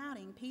his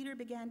doubting, Peter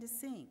began to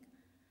sink,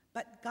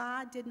 but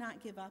God did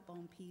not give up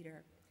on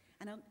Peter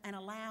and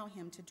allow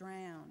him to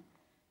drown.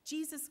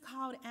 Jesus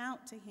called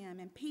out to him,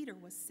 and Peter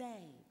was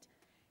saved.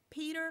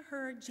 Peter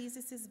heard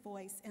Jesus'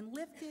 voice and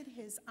lifted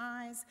his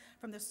eyes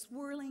from the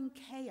swirling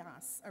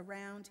chaos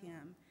around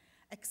him,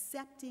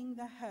 accepting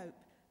the hope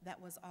that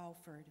was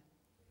offered.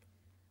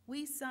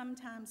 We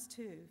sometimes,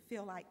 too,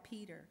 feel like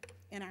Peter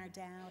in our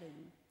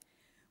doubting.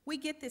 We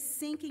get this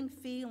sinking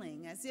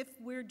feeling as if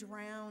we're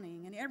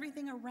drowning and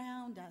everything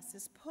around us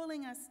is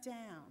pulling us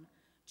down,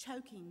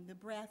 choking the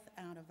breath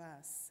out of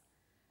us.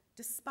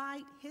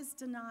 Despite his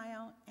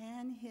denial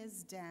and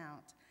his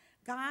doubt,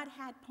 God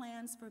had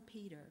plans for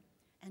Peter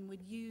and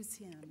would use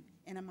him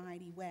in a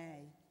mighty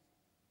way.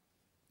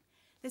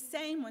 The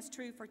same was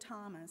true for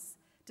Thomas.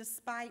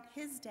 Despite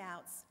his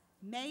doubts,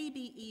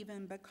 maybe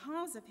even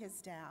because of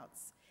his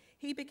doubts,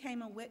 he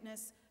became a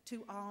witness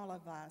to all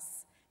of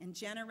us in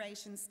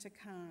generations to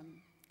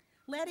come,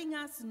 letting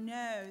us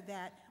know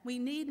that we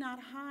need not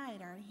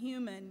hide our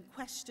human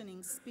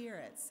questioning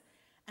spirits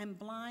and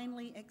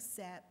blindly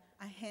accept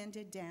a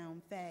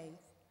handed-down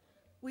faith.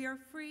 We are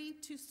free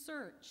to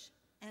search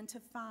and to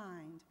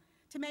find,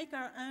 to make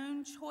our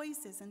own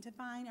choices and to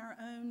find our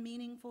own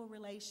meaningful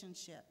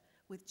relationship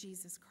with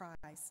Jesus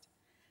Christ.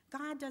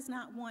 God does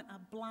not want a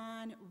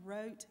blind,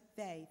 rote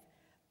faith,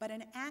 but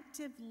an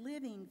active,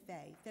 living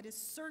faith that is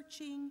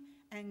searching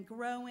and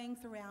growing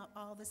throughout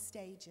all the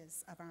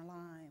stages of our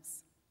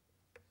lives.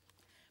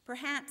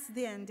 Perhaps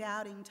then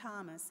doubting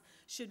Thomas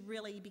should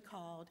really be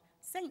called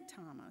St.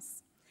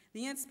 Thomas,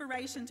 the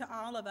inspiration to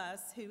all of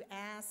us who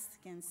ask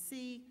and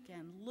seek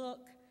and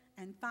look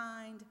and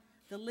find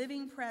the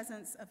living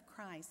presence of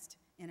Christ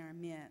in our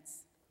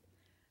midst.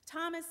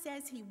 Thomas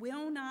says he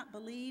will not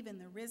believe in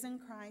the risen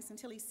Christ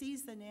until he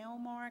sees the nail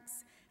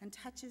marks and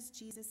touches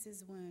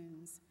Jesus'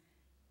 wounds.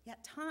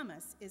 Yet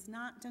Thomas is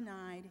not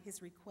denied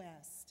his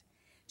request.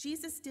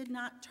 Jesus did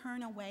not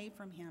turn away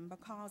from him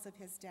because of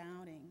his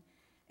doubting.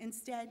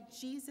 Instead,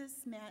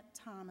 Jesus met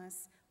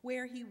Thomas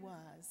where he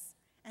was,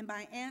 and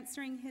by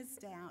answering his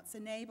doubts,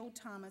 enabled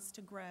Thomas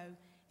to grow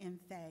in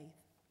faith.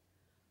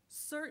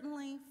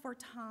 Certainly for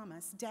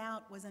Thomas,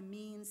 doubt was a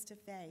means to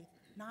faith,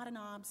 not an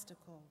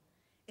obstacle.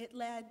 It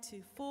led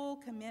to full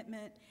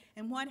commitment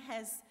in what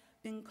has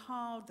been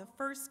called the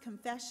first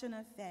confession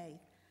of faith.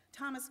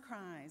 Thomas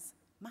cries,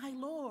 "My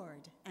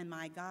Lord and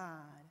my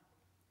God."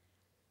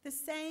 The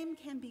same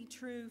can be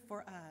true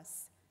for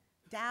us.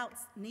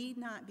 Doubts need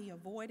not be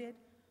avoided,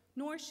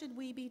 nor should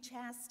we be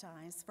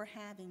chastised for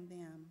having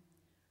them.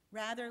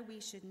 Rather, we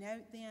should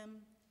note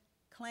them,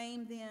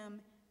 claim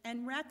them,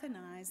 and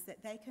recognize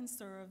that they can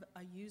serve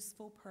a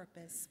useful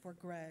purpose for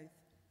growth.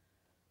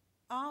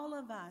 All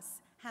of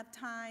us have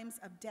times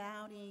of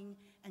doubting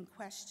and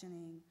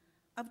questioning,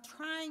 of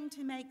trying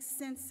to make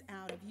sense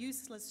out of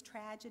useless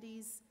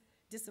tragedies,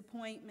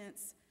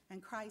 disappointments,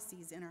 and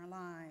crises in our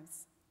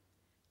lives.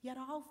 Yet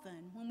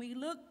often, when we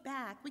look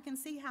back, we can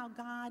see how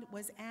God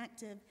was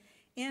active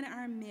in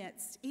our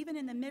midst, even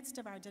in the midst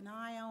of our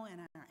denial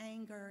and our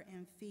anger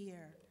and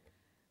fear.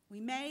 We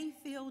may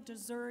feel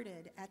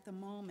deserted at the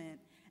moment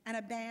and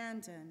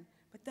abandoned,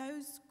 but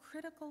those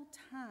critical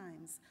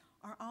times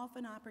are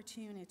often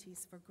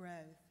opportunities for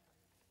growth.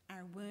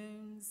 Our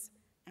wounds,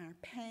 our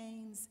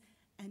pains,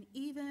 and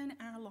even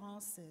our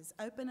losses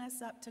open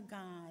us up to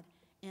God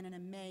in an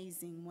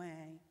amazing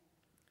way.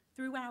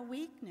 Through our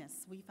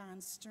weakness, we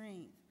find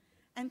strength,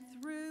 and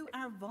through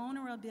our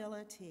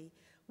vulnerability,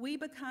 we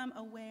become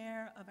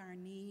aware of our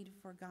need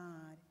for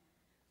God.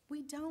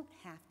 We don't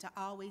have to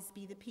always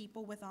be the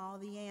people with all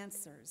the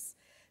answers,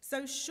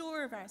 so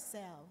sure of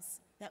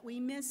ourselves that we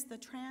miss the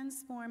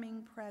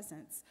transforming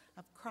presence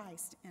of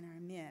Christ in our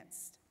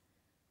midst.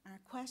 Our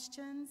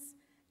questions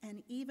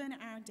and even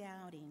our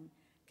doubting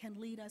can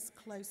lead us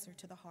closer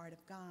to the heart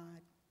of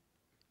God.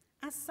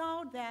 I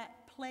saw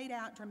that played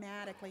out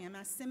dramatically in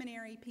my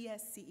seminary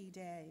PSCE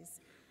days.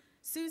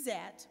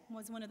 Suzette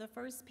was one of the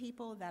first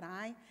people that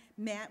I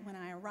met when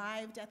I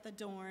arrived at the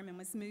dorm and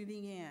was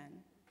moving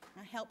in.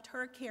 I helped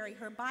her carry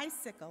her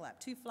bicycle up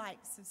 2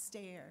 flights of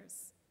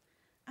stairs.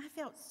 I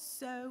felt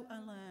so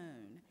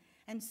alone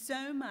and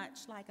so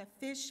much like a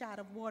fish out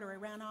of water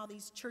around all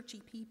these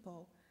churchy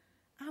people.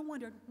 I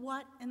wondered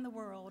what in the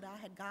world I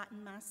had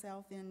gotten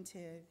myself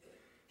into.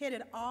 It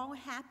had all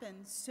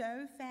happened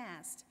so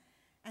fast,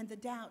 and the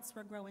doubts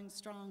were growing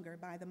stronger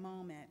by the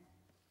moment.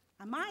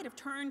 I might have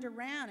turned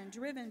around and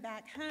driven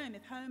back home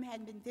if home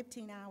hadn't been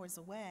 15 hours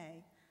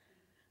away.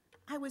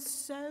 I was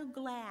so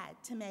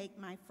glad to make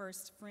my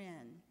first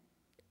friend.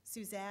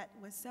 Suzette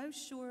was so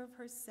sure of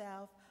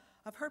herself,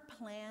 of her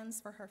plans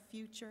for her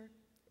future.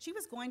 She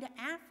was going to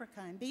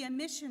Africa and be a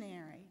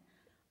missionary.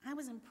 I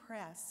was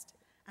impressed,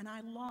 and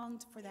I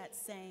longed for that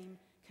same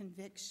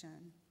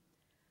conviction.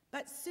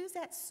 But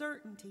Suzette's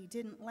certainty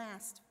didn't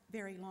last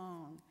very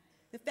long.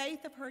 The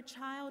faith of her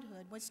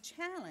childhood was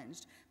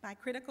challenged by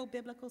critical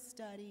biblical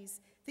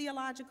studies,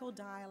 theological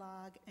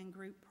dialogue, and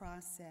group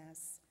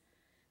process.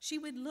 She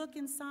would look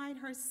inside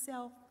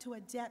herself to a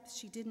depth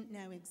she didn't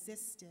know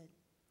existed.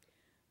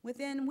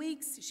 Within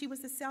weeks, she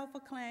was a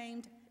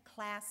self-acclaimed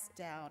class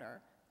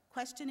doubter,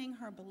 questioning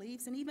her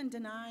beliefs and even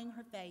denying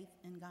her faith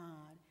in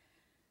God.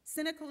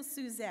 Cynical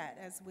Suzette,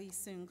 as we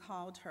soon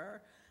called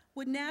her,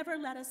 would never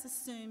let us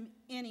assume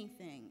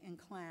anything in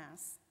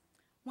class.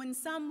 When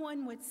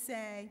someone would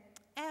say,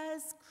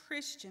 as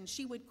Christians,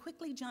 she would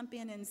quickly jump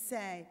in and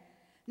say,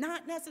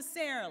 not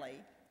necessarily,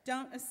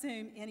 don't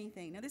assume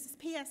anything. Now, this is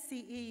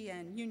PSCE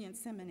and Union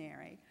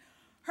Seminary.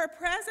 Her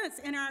presence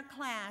in our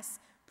class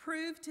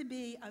proved to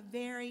be a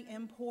very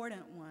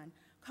important one,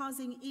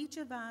 causing each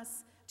of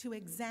us to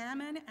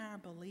examine our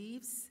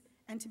beliefs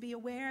and to be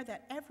aware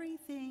that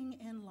everything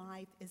in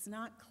life is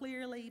not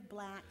clearly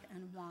black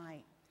and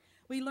white.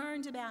 We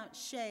learned about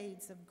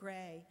shades of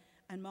gray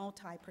and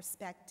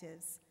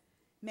multi-perspectives.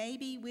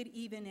 Maybe we'd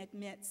even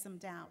admit some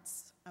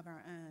doubts of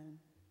our own.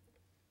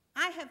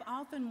 I have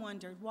often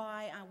wondered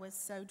why I was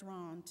so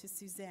drawn to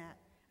Suzette.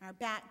 Our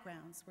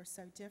backgrounds were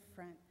so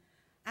different.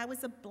 I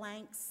was a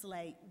blank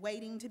slate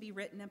waiting to be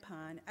written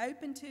upon,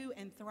 open to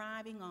and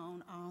thriving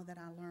on all that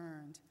I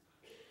learned.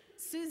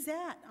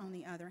 Suzette, on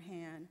the other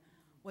hand,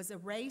 was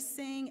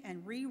erasing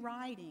and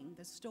rewriting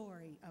the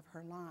story of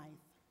her life.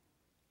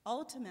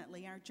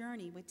 Ultimately, our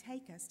journey would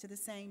take us to the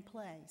same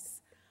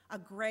place, a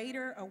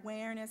greater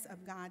awareness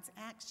of God's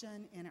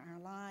action in our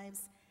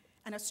lives,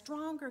 and a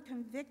stronger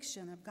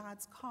conviction of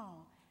God's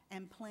call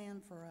and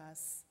plan for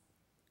us.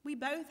 We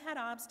both had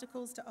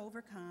obstacles to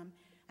overcome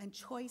and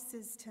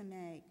choices to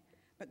make,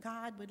 but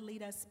God would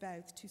lead us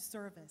both to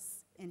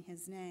service in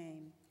His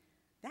name.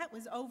 That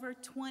was over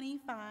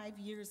 25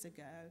 years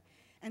ago,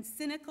 and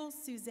cynical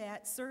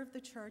Suzette served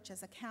the church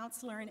as a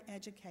counselor and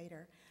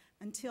educator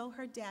until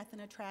her death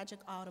in a tragic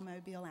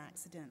automobile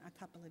accident a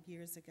couple of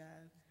years ago.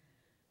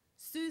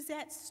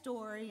 Suzette's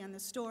story and the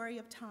story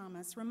of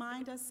Thomas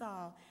remind us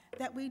all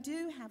that we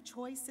do have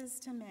choices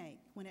to make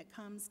when it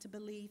comes to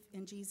belief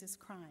in Jesus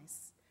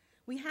Christ.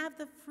 We have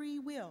the free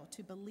will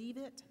to believe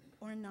it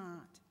or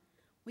not.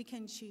 We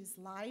can choose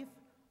life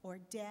or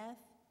death,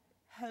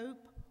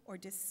 hope or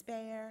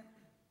despair,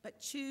 but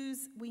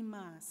choose we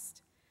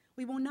must.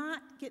 We will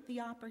not get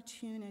the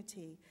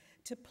opportunity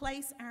to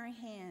place our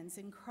hands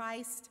in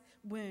Christ's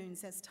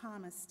wounds as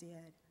Thomas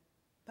did,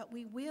 but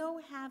we will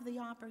have the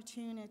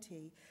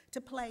opportunity to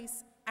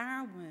place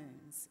our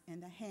wounds in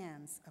the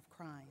hands of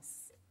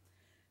Christ.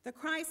 The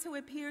Christ who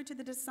appeared to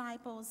the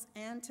disciples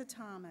and to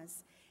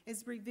Thomas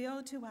is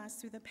revealed to us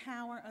through the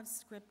power of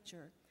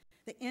Scripture,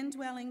 the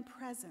indwelling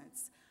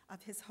presence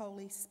of His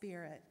Holy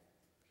Spirit.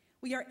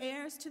 We are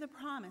heirs to the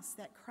promise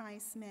that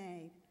Christ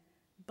made.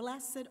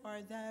 Blessed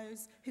are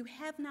those who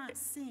have not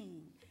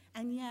seen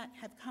and yet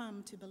have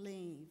come to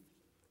believe.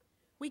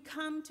 We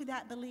come to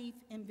that belief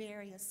in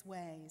various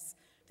ways,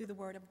 through the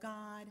Word of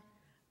God,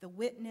 the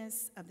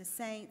witness of the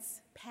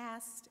saints,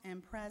 past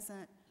and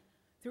present,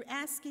 through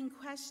asking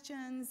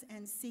questions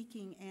and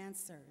seeking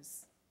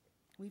answers.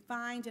 We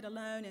find it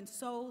alone in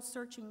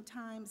soul-searching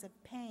times of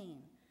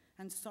pain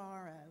and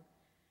sorrow,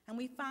 and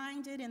we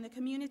find it in the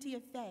community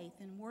of faith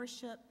in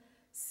worship,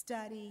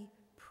 study,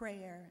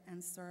 prayer,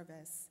 and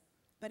service.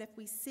 But if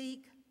we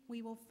seek,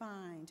 we will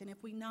find, and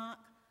if we knock,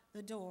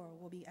 the door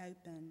will be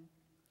open.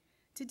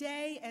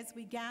 Today, as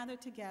we gather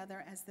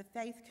together as the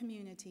faith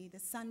community the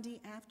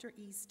Sunday after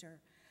Easter,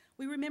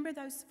 we remember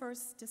those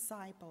first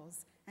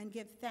disciples and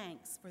give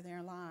thanks for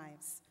their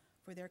lives,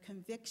 for their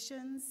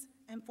convictions,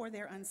 and for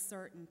their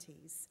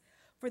uncertainties.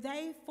 For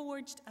they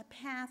forged a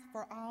path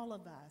for all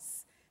of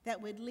us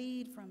that would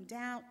lead from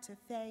doubt to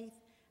faith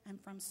and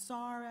from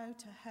sorrow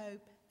to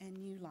hope and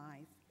new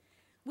life.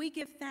 We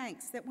give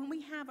thanks that when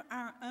we have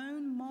our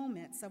own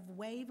moments of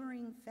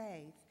wavering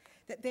faith,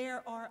 that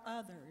there are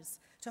others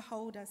to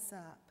hold us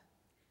up.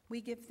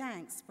 We give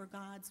thanks for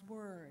God's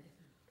word,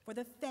 for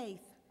the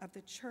faith of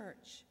the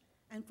church,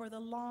 and for the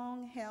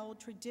long-held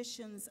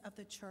traditions of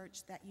the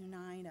church that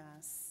unite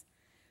us.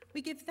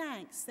 We give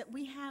thanks that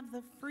we have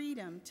the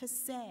freedom to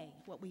say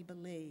what we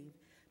believe,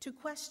 to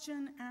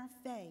question our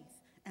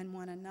faith and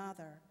one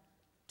another,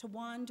 to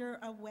wander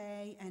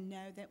away and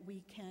know that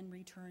we can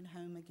return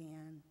home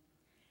again.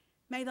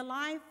 May the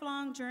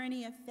lifelong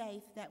journey of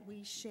faith that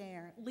we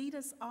share lead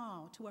us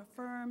all to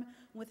affirm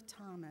with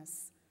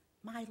Thomas,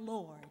 my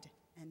Lord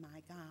and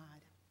my God.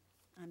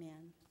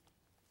 Amen.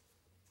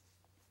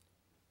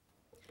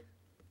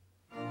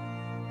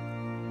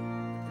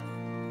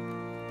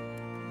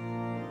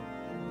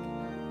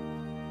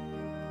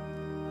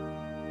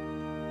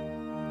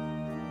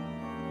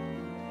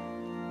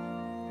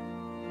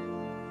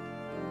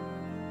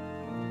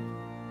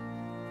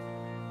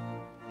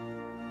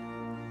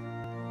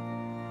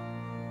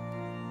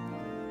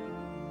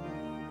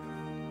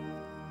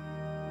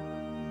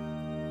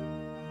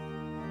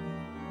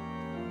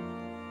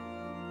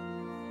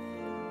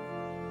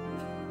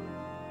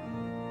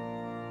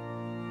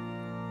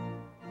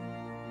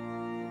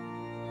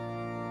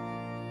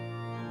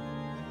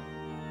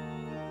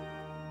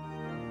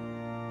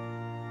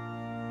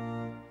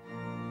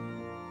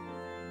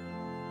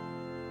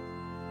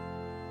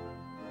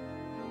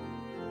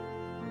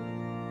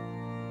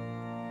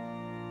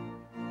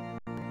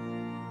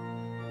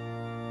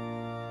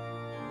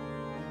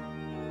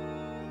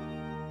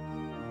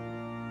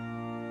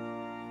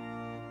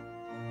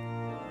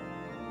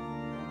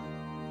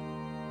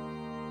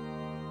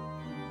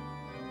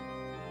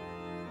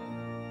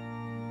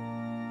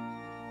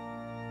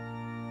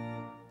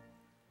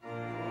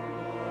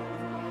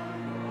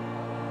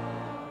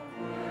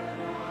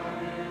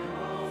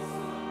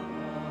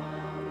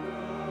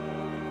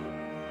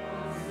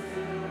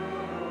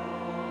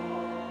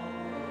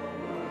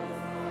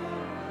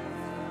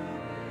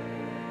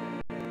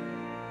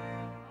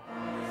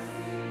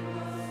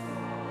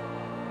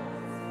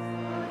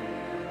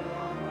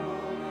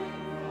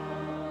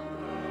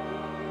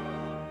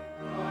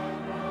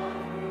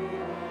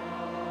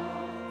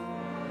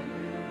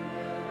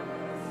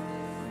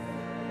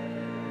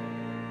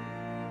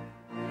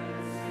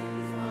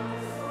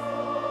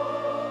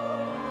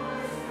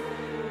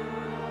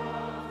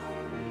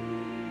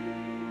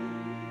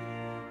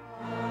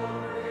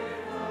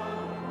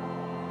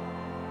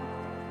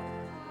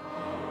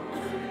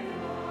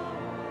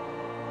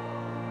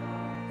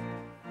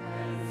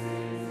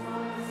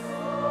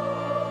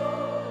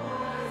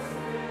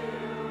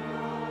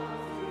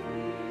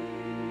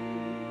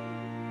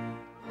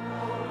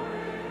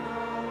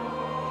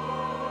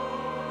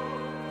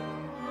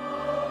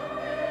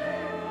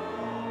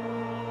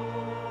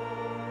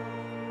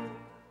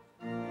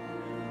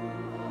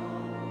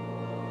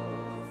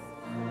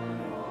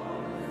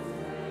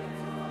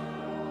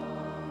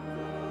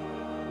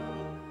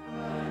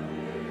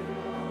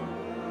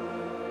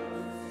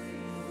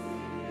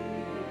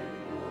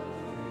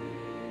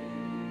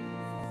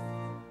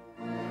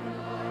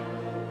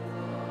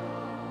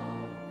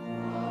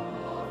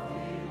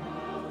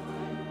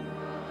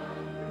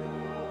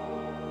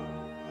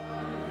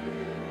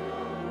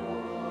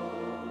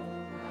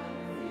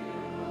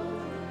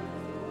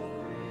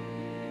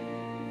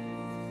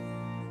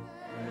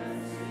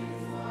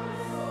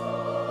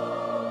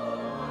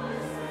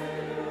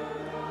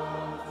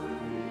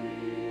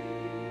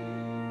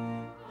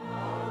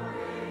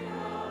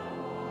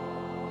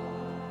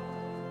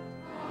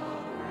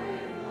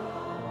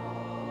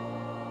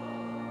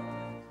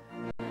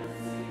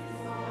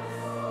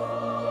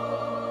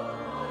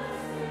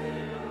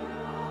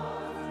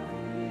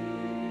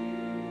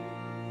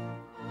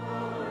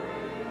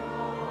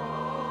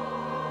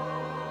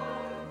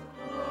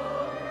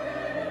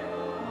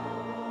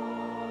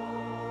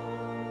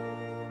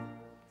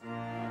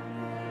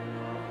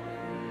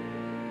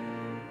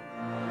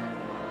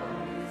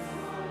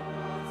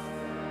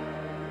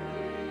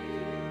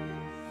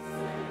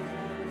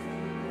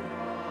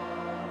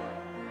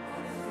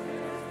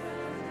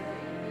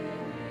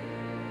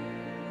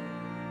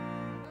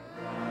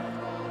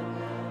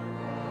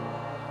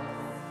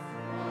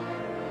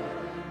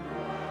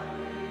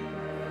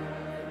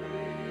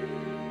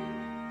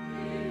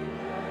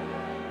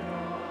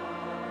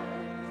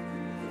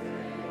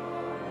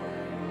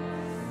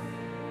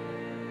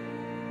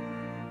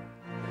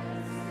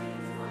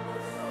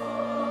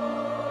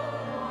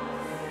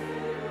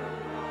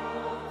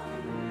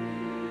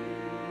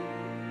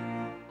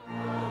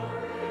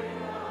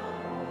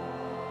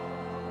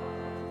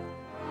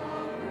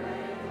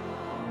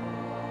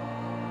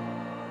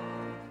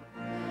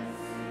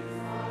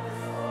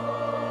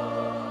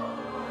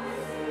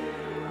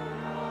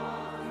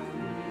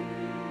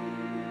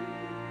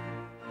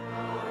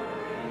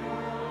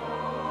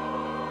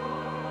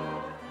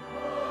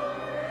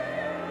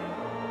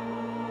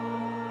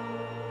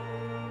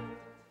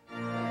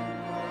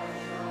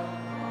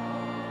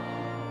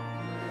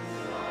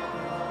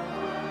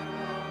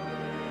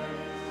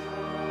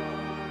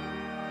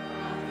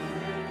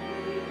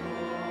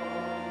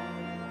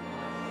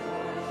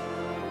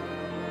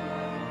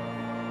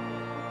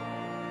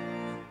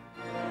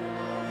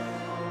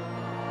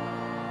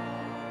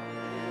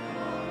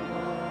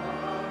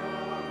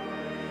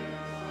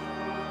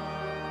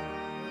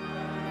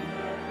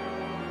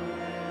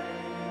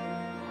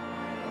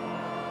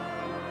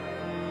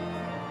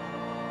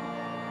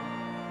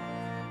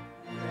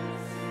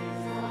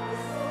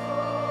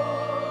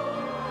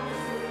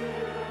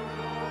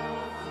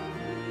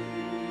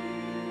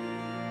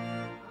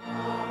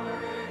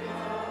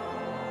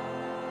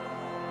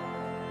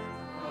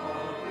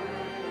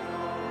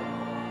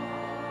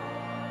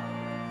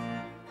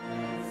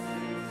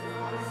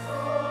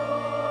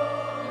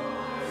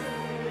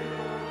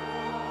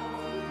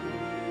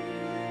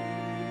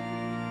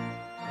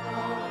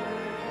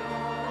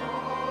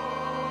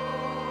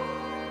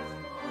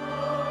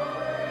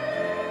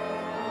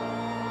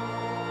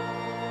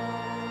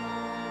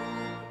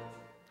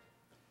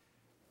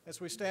 As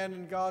we stand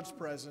in God's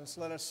presence,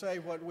 let us say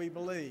what we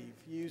believe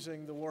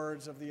using the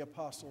words of the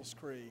Apostles'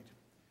 Creed.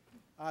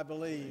 I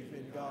believe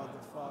in God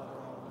the Father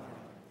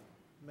Almighty,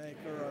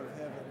 maker of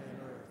heaven and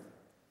earth,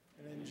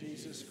 and in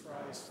Jesus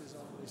Christ, his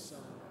only Son,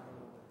 our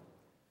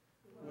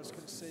Lord, who was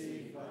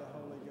conceived by the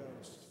Holy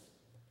Ghost,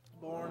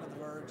 born of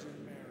the Virgin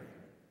Mary,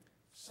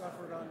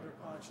 suffered under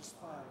Pontius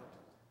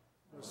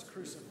Pilate, was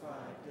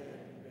crucified, dead,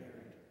 and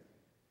buried.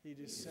 He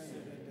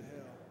descended into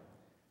hell.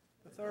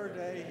 The third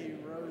day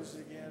he rose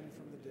again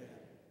from the dead.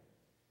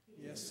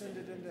 He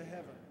ascended into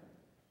heaven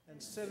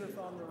and sitteth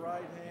on the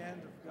right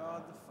hand of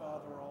God the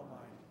Father Almighty.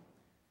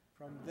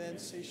 From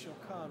thence he shall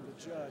come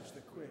to judge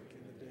the quick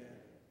and the dead.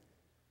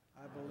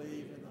 I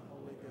believe in the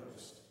Holy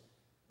Ghost,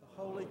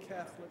 the Holy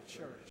Catholic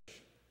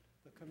Church,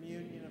 the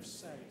communion of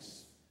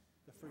saints,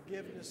 the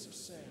forgiveness of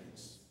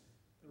sins,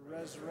 the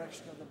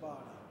resurrection of the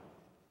body,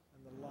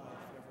 and the life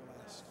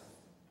everlasting.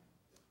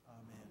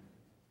 Amen.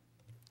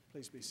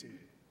 Please be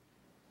seated.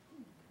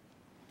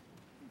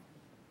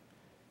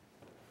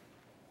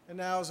 And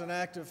now, as an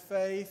act of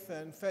faith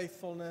and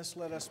faithfulness,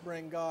 let us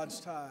bring God's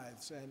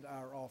tithes and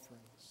our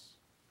offerings.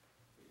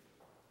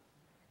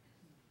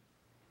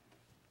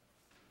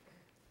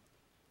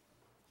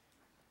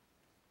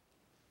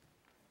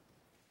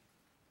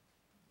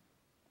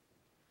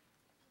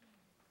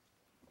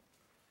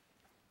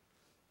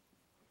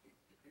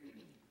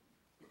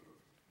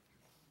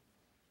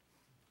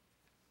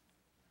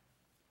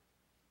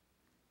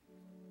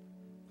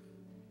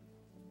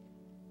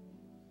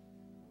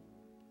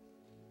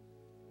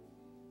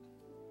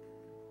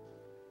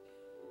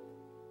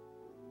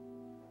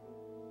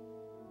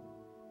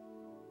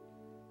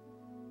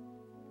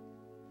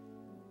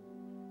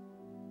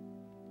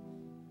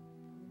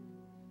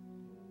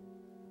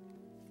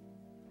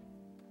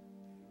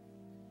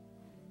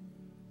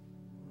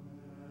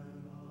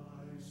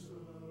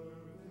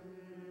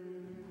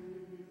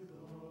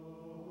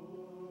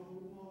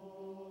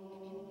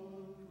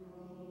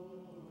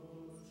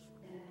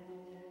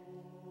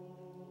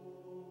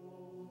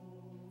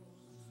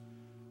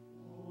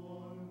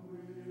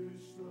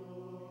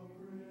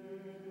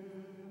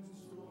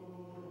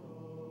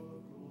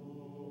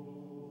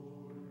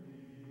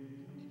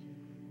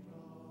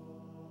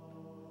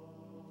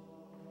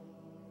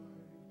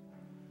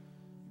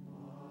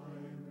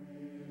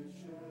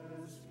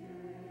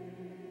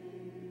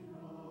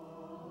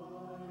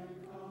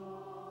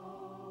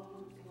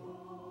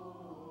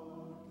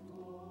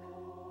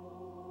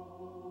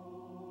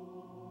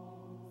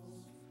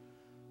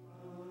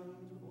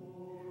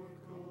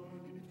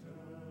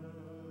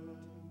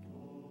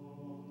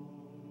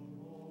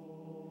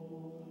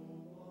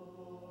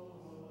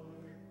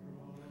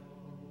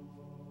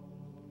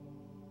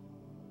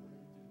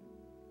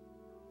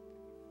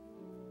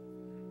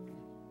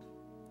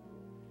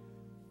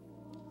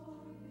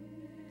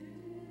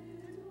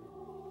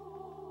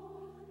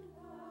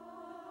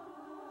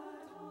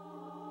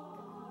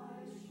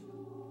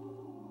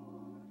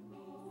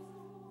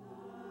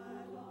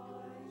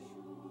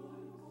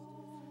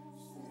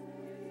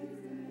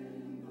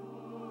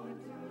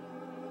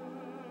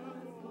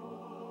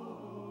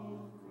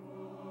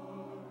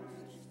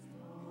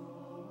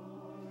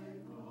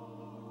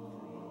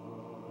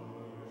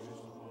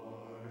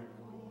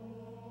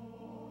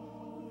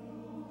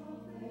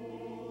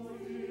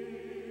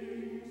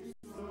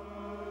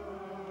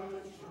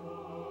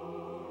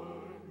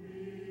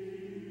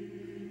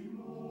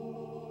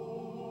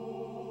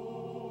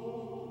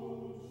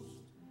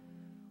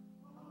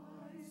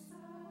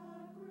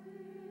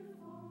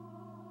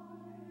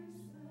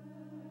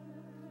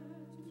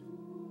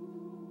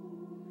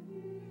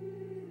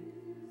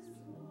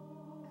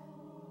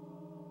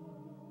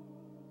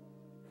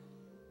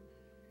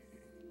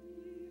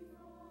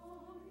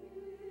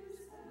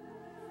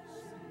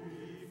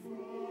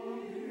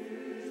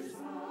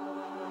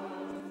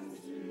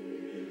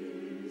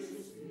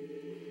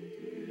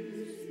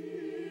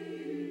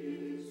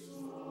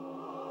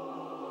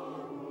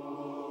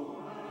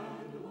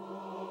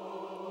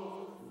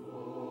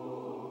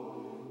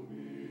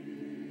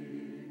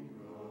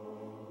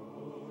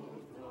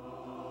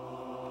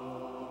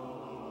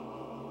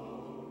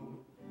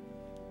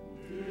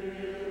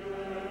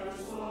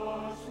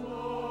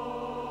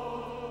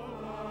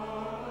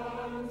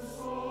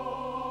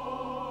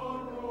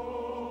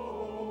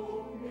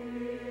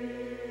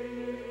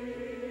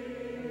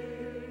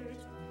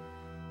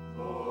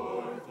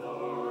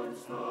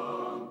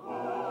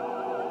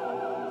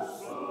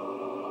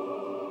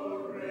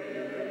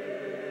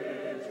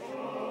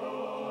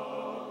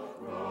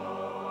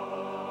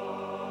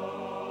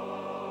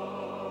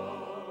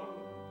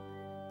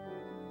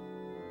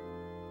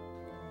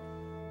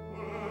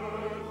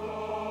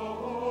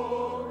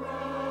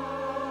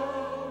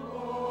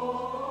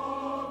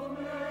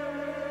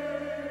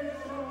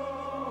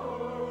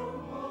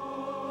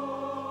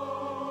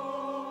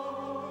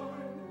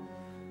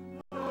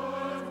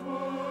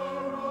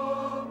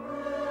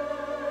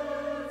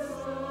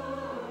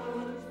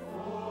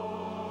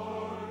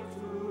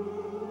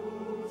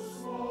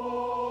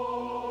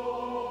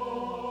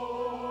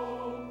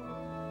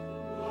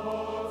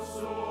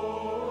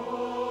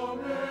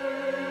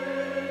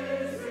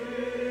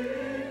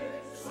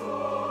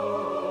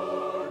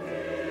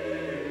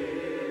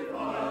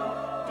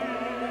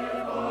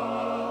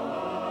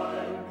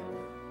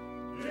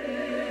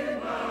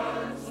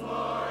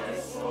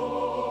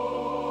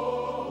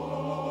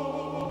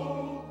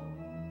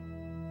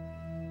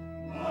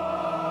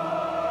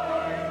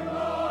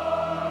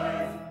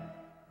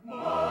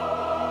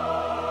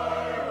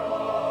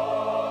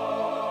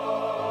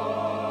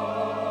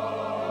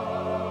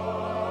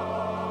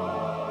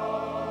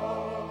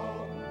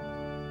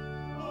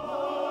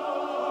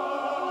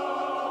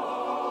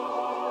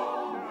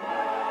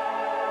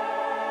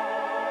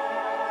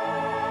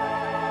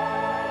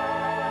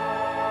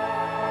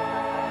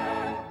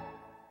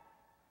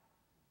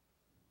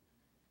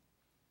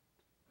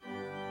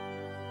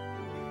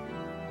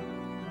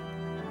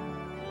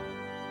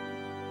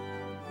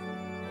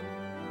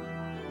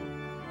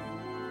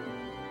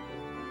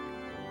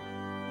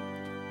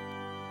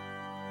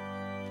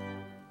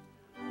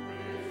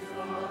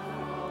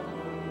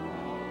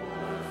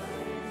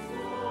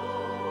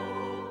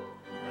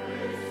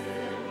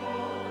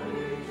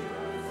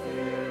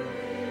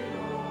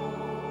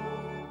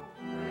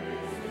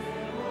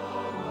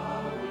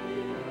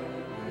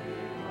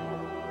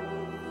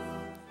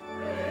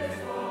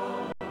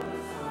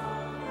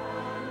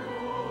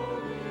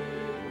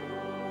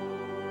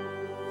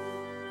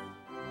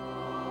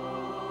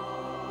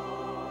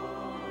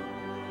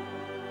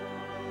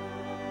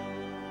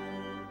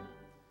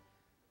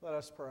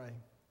 us pray.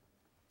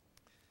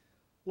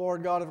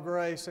 Lord God of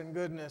grace and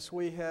goodness,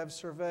 we have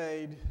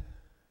surveyed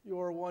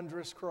your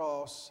wondrous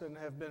cross and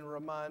have been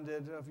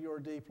reminded of your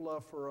deep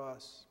love for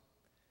us.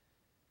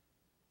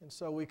 And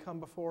so we come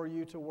before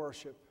you to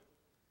worship.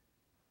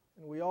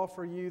 And we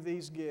offer you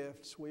these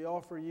gifts. We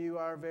offer you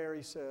our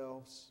very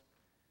selves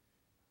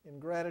in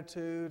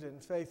gratitude and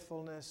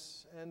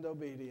faithfulness and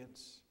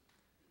obedience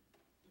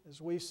as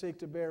we seek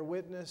to bear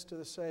witness to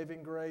the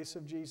saving grace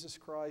of Jesus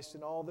Christ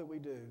in all that we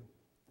do.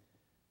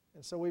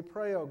 And so we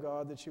pray, O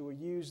God, that you will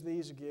use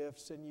these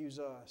gifts and use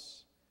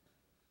us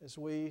as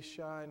we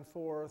shine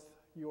forth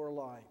your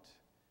light,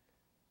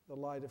 the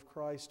light of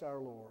Christ our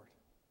Lord.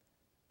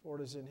 For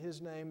it is in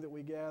his name that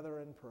we gather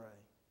and pray.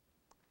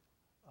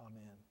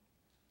 Amen.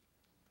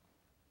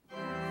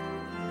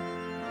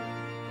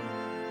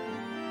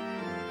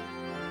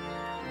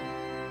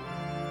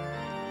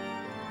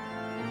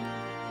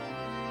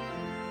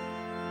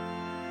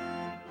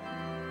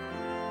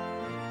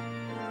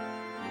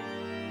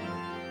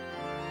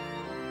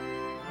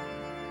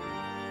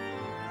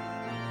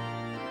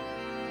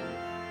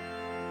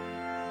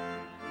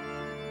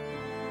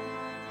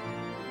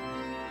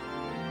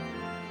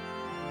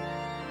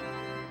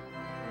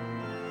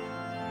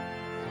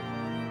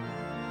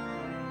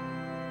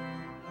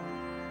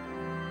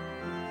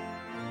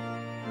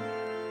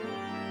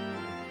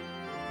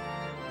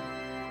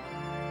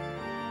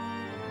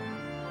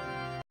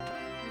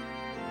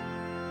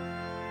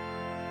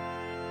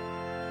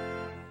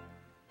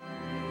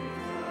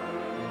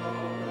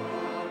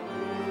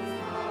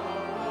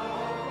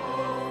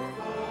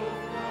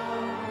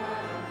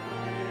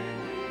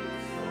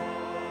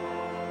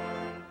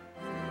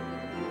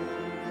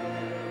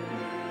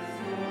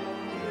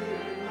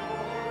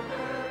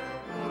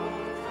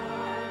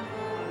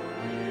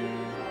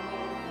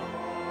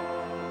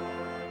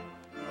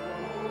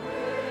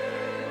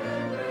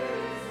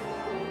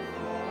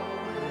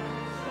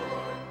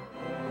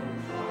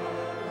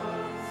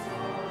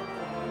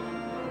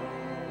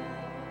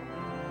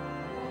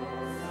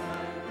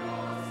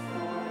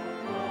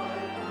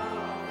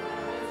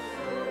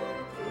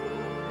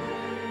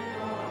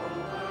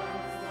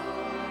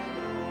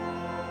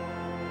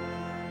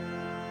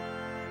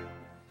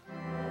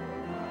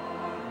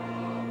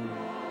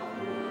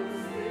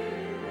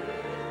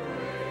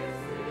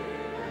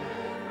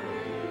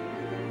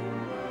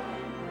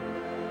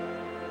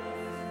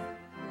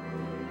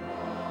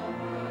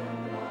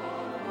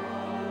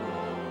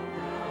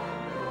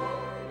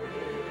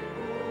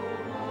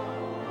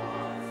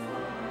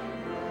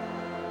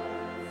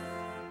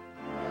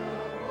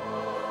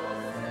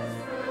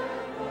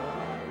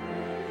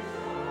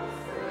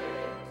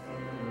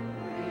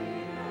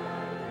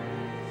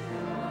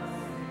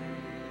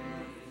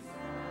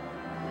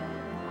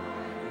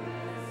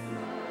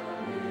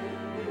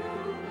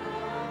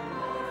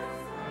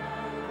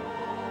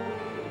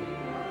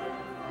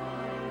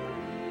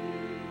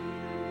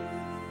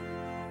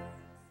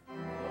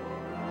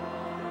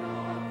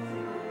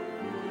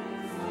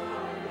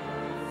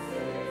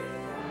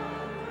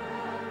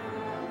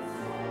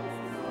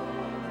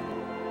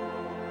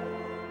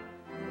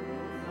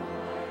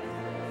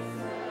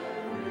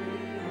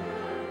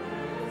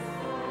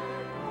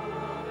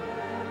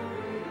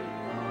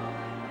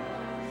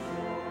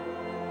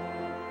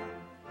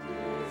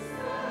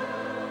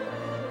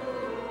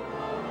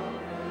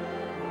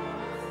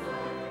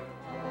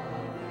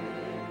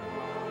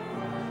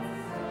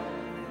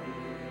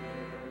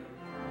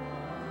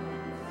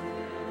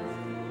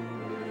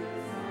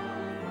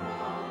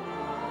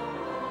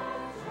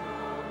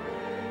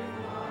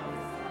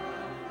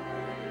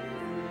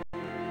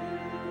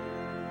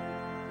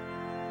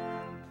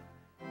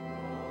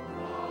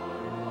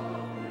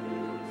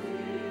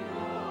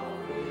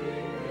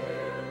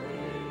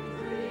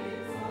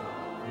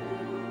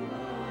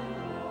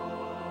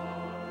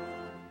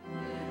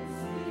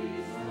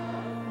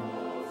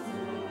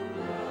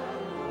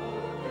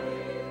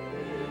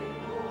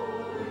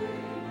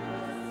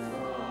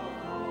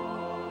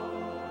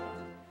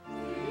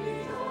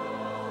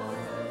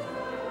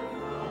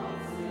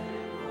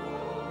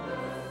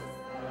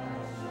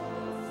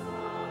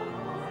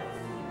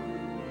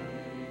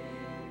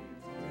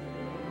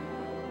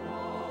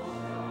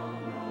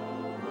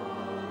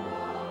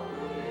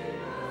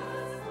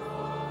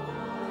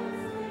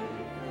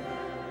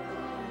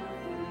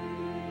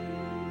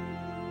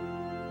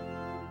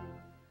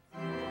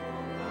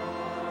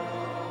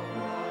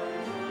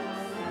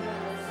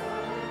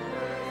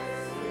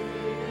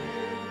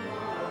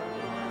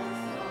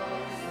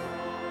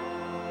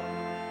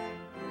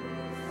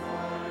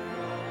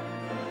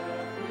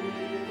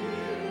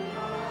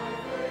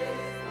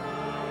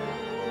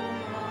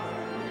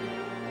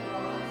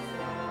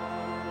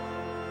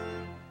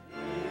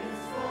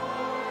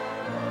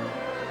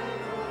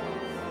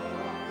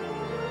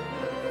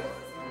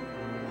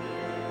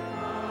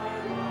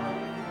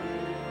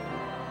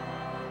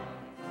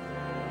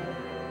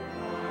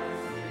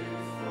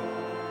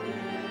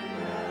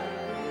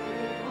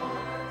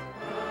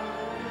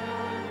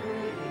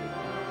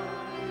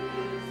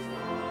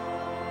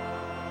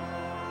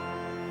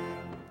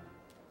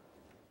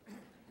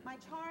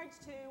 charge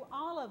to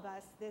all of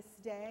us this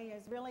day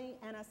is really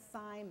an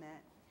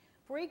assignment.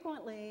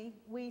 Frequently,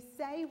 we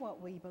say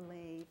what we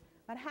believe,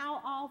 but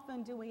how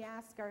often do we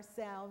ask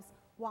ourselves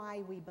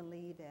why we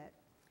believe it?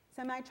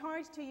 So my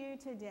charge to you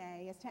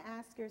today is to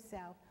ask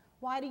yourself,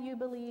 why do you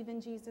believe in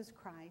Jesus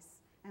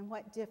Christ, and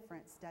what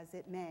difference does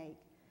it make?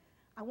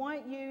 I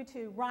want you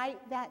to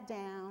write that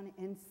down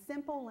in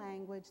simple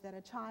language that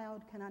a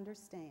child can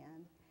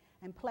understand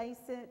and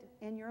place it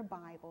in your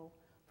Bible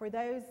for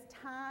those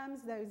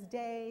times, those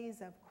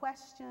days of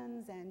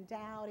questions and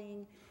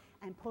doubting,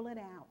 and pull it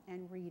out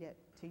and read it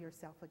to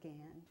yourself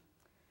again.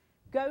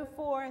 Go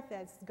forth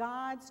as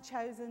God's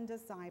chosen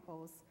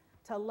disciples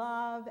to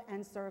love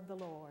and serve the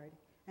Lord.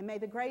 And may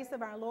the grace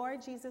of our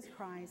Lord Jesus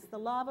Christ, the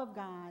love of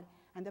God,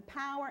 and the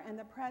power and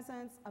the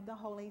presence of the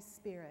Holy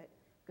Spirit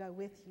go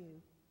with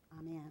you.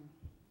 Amen.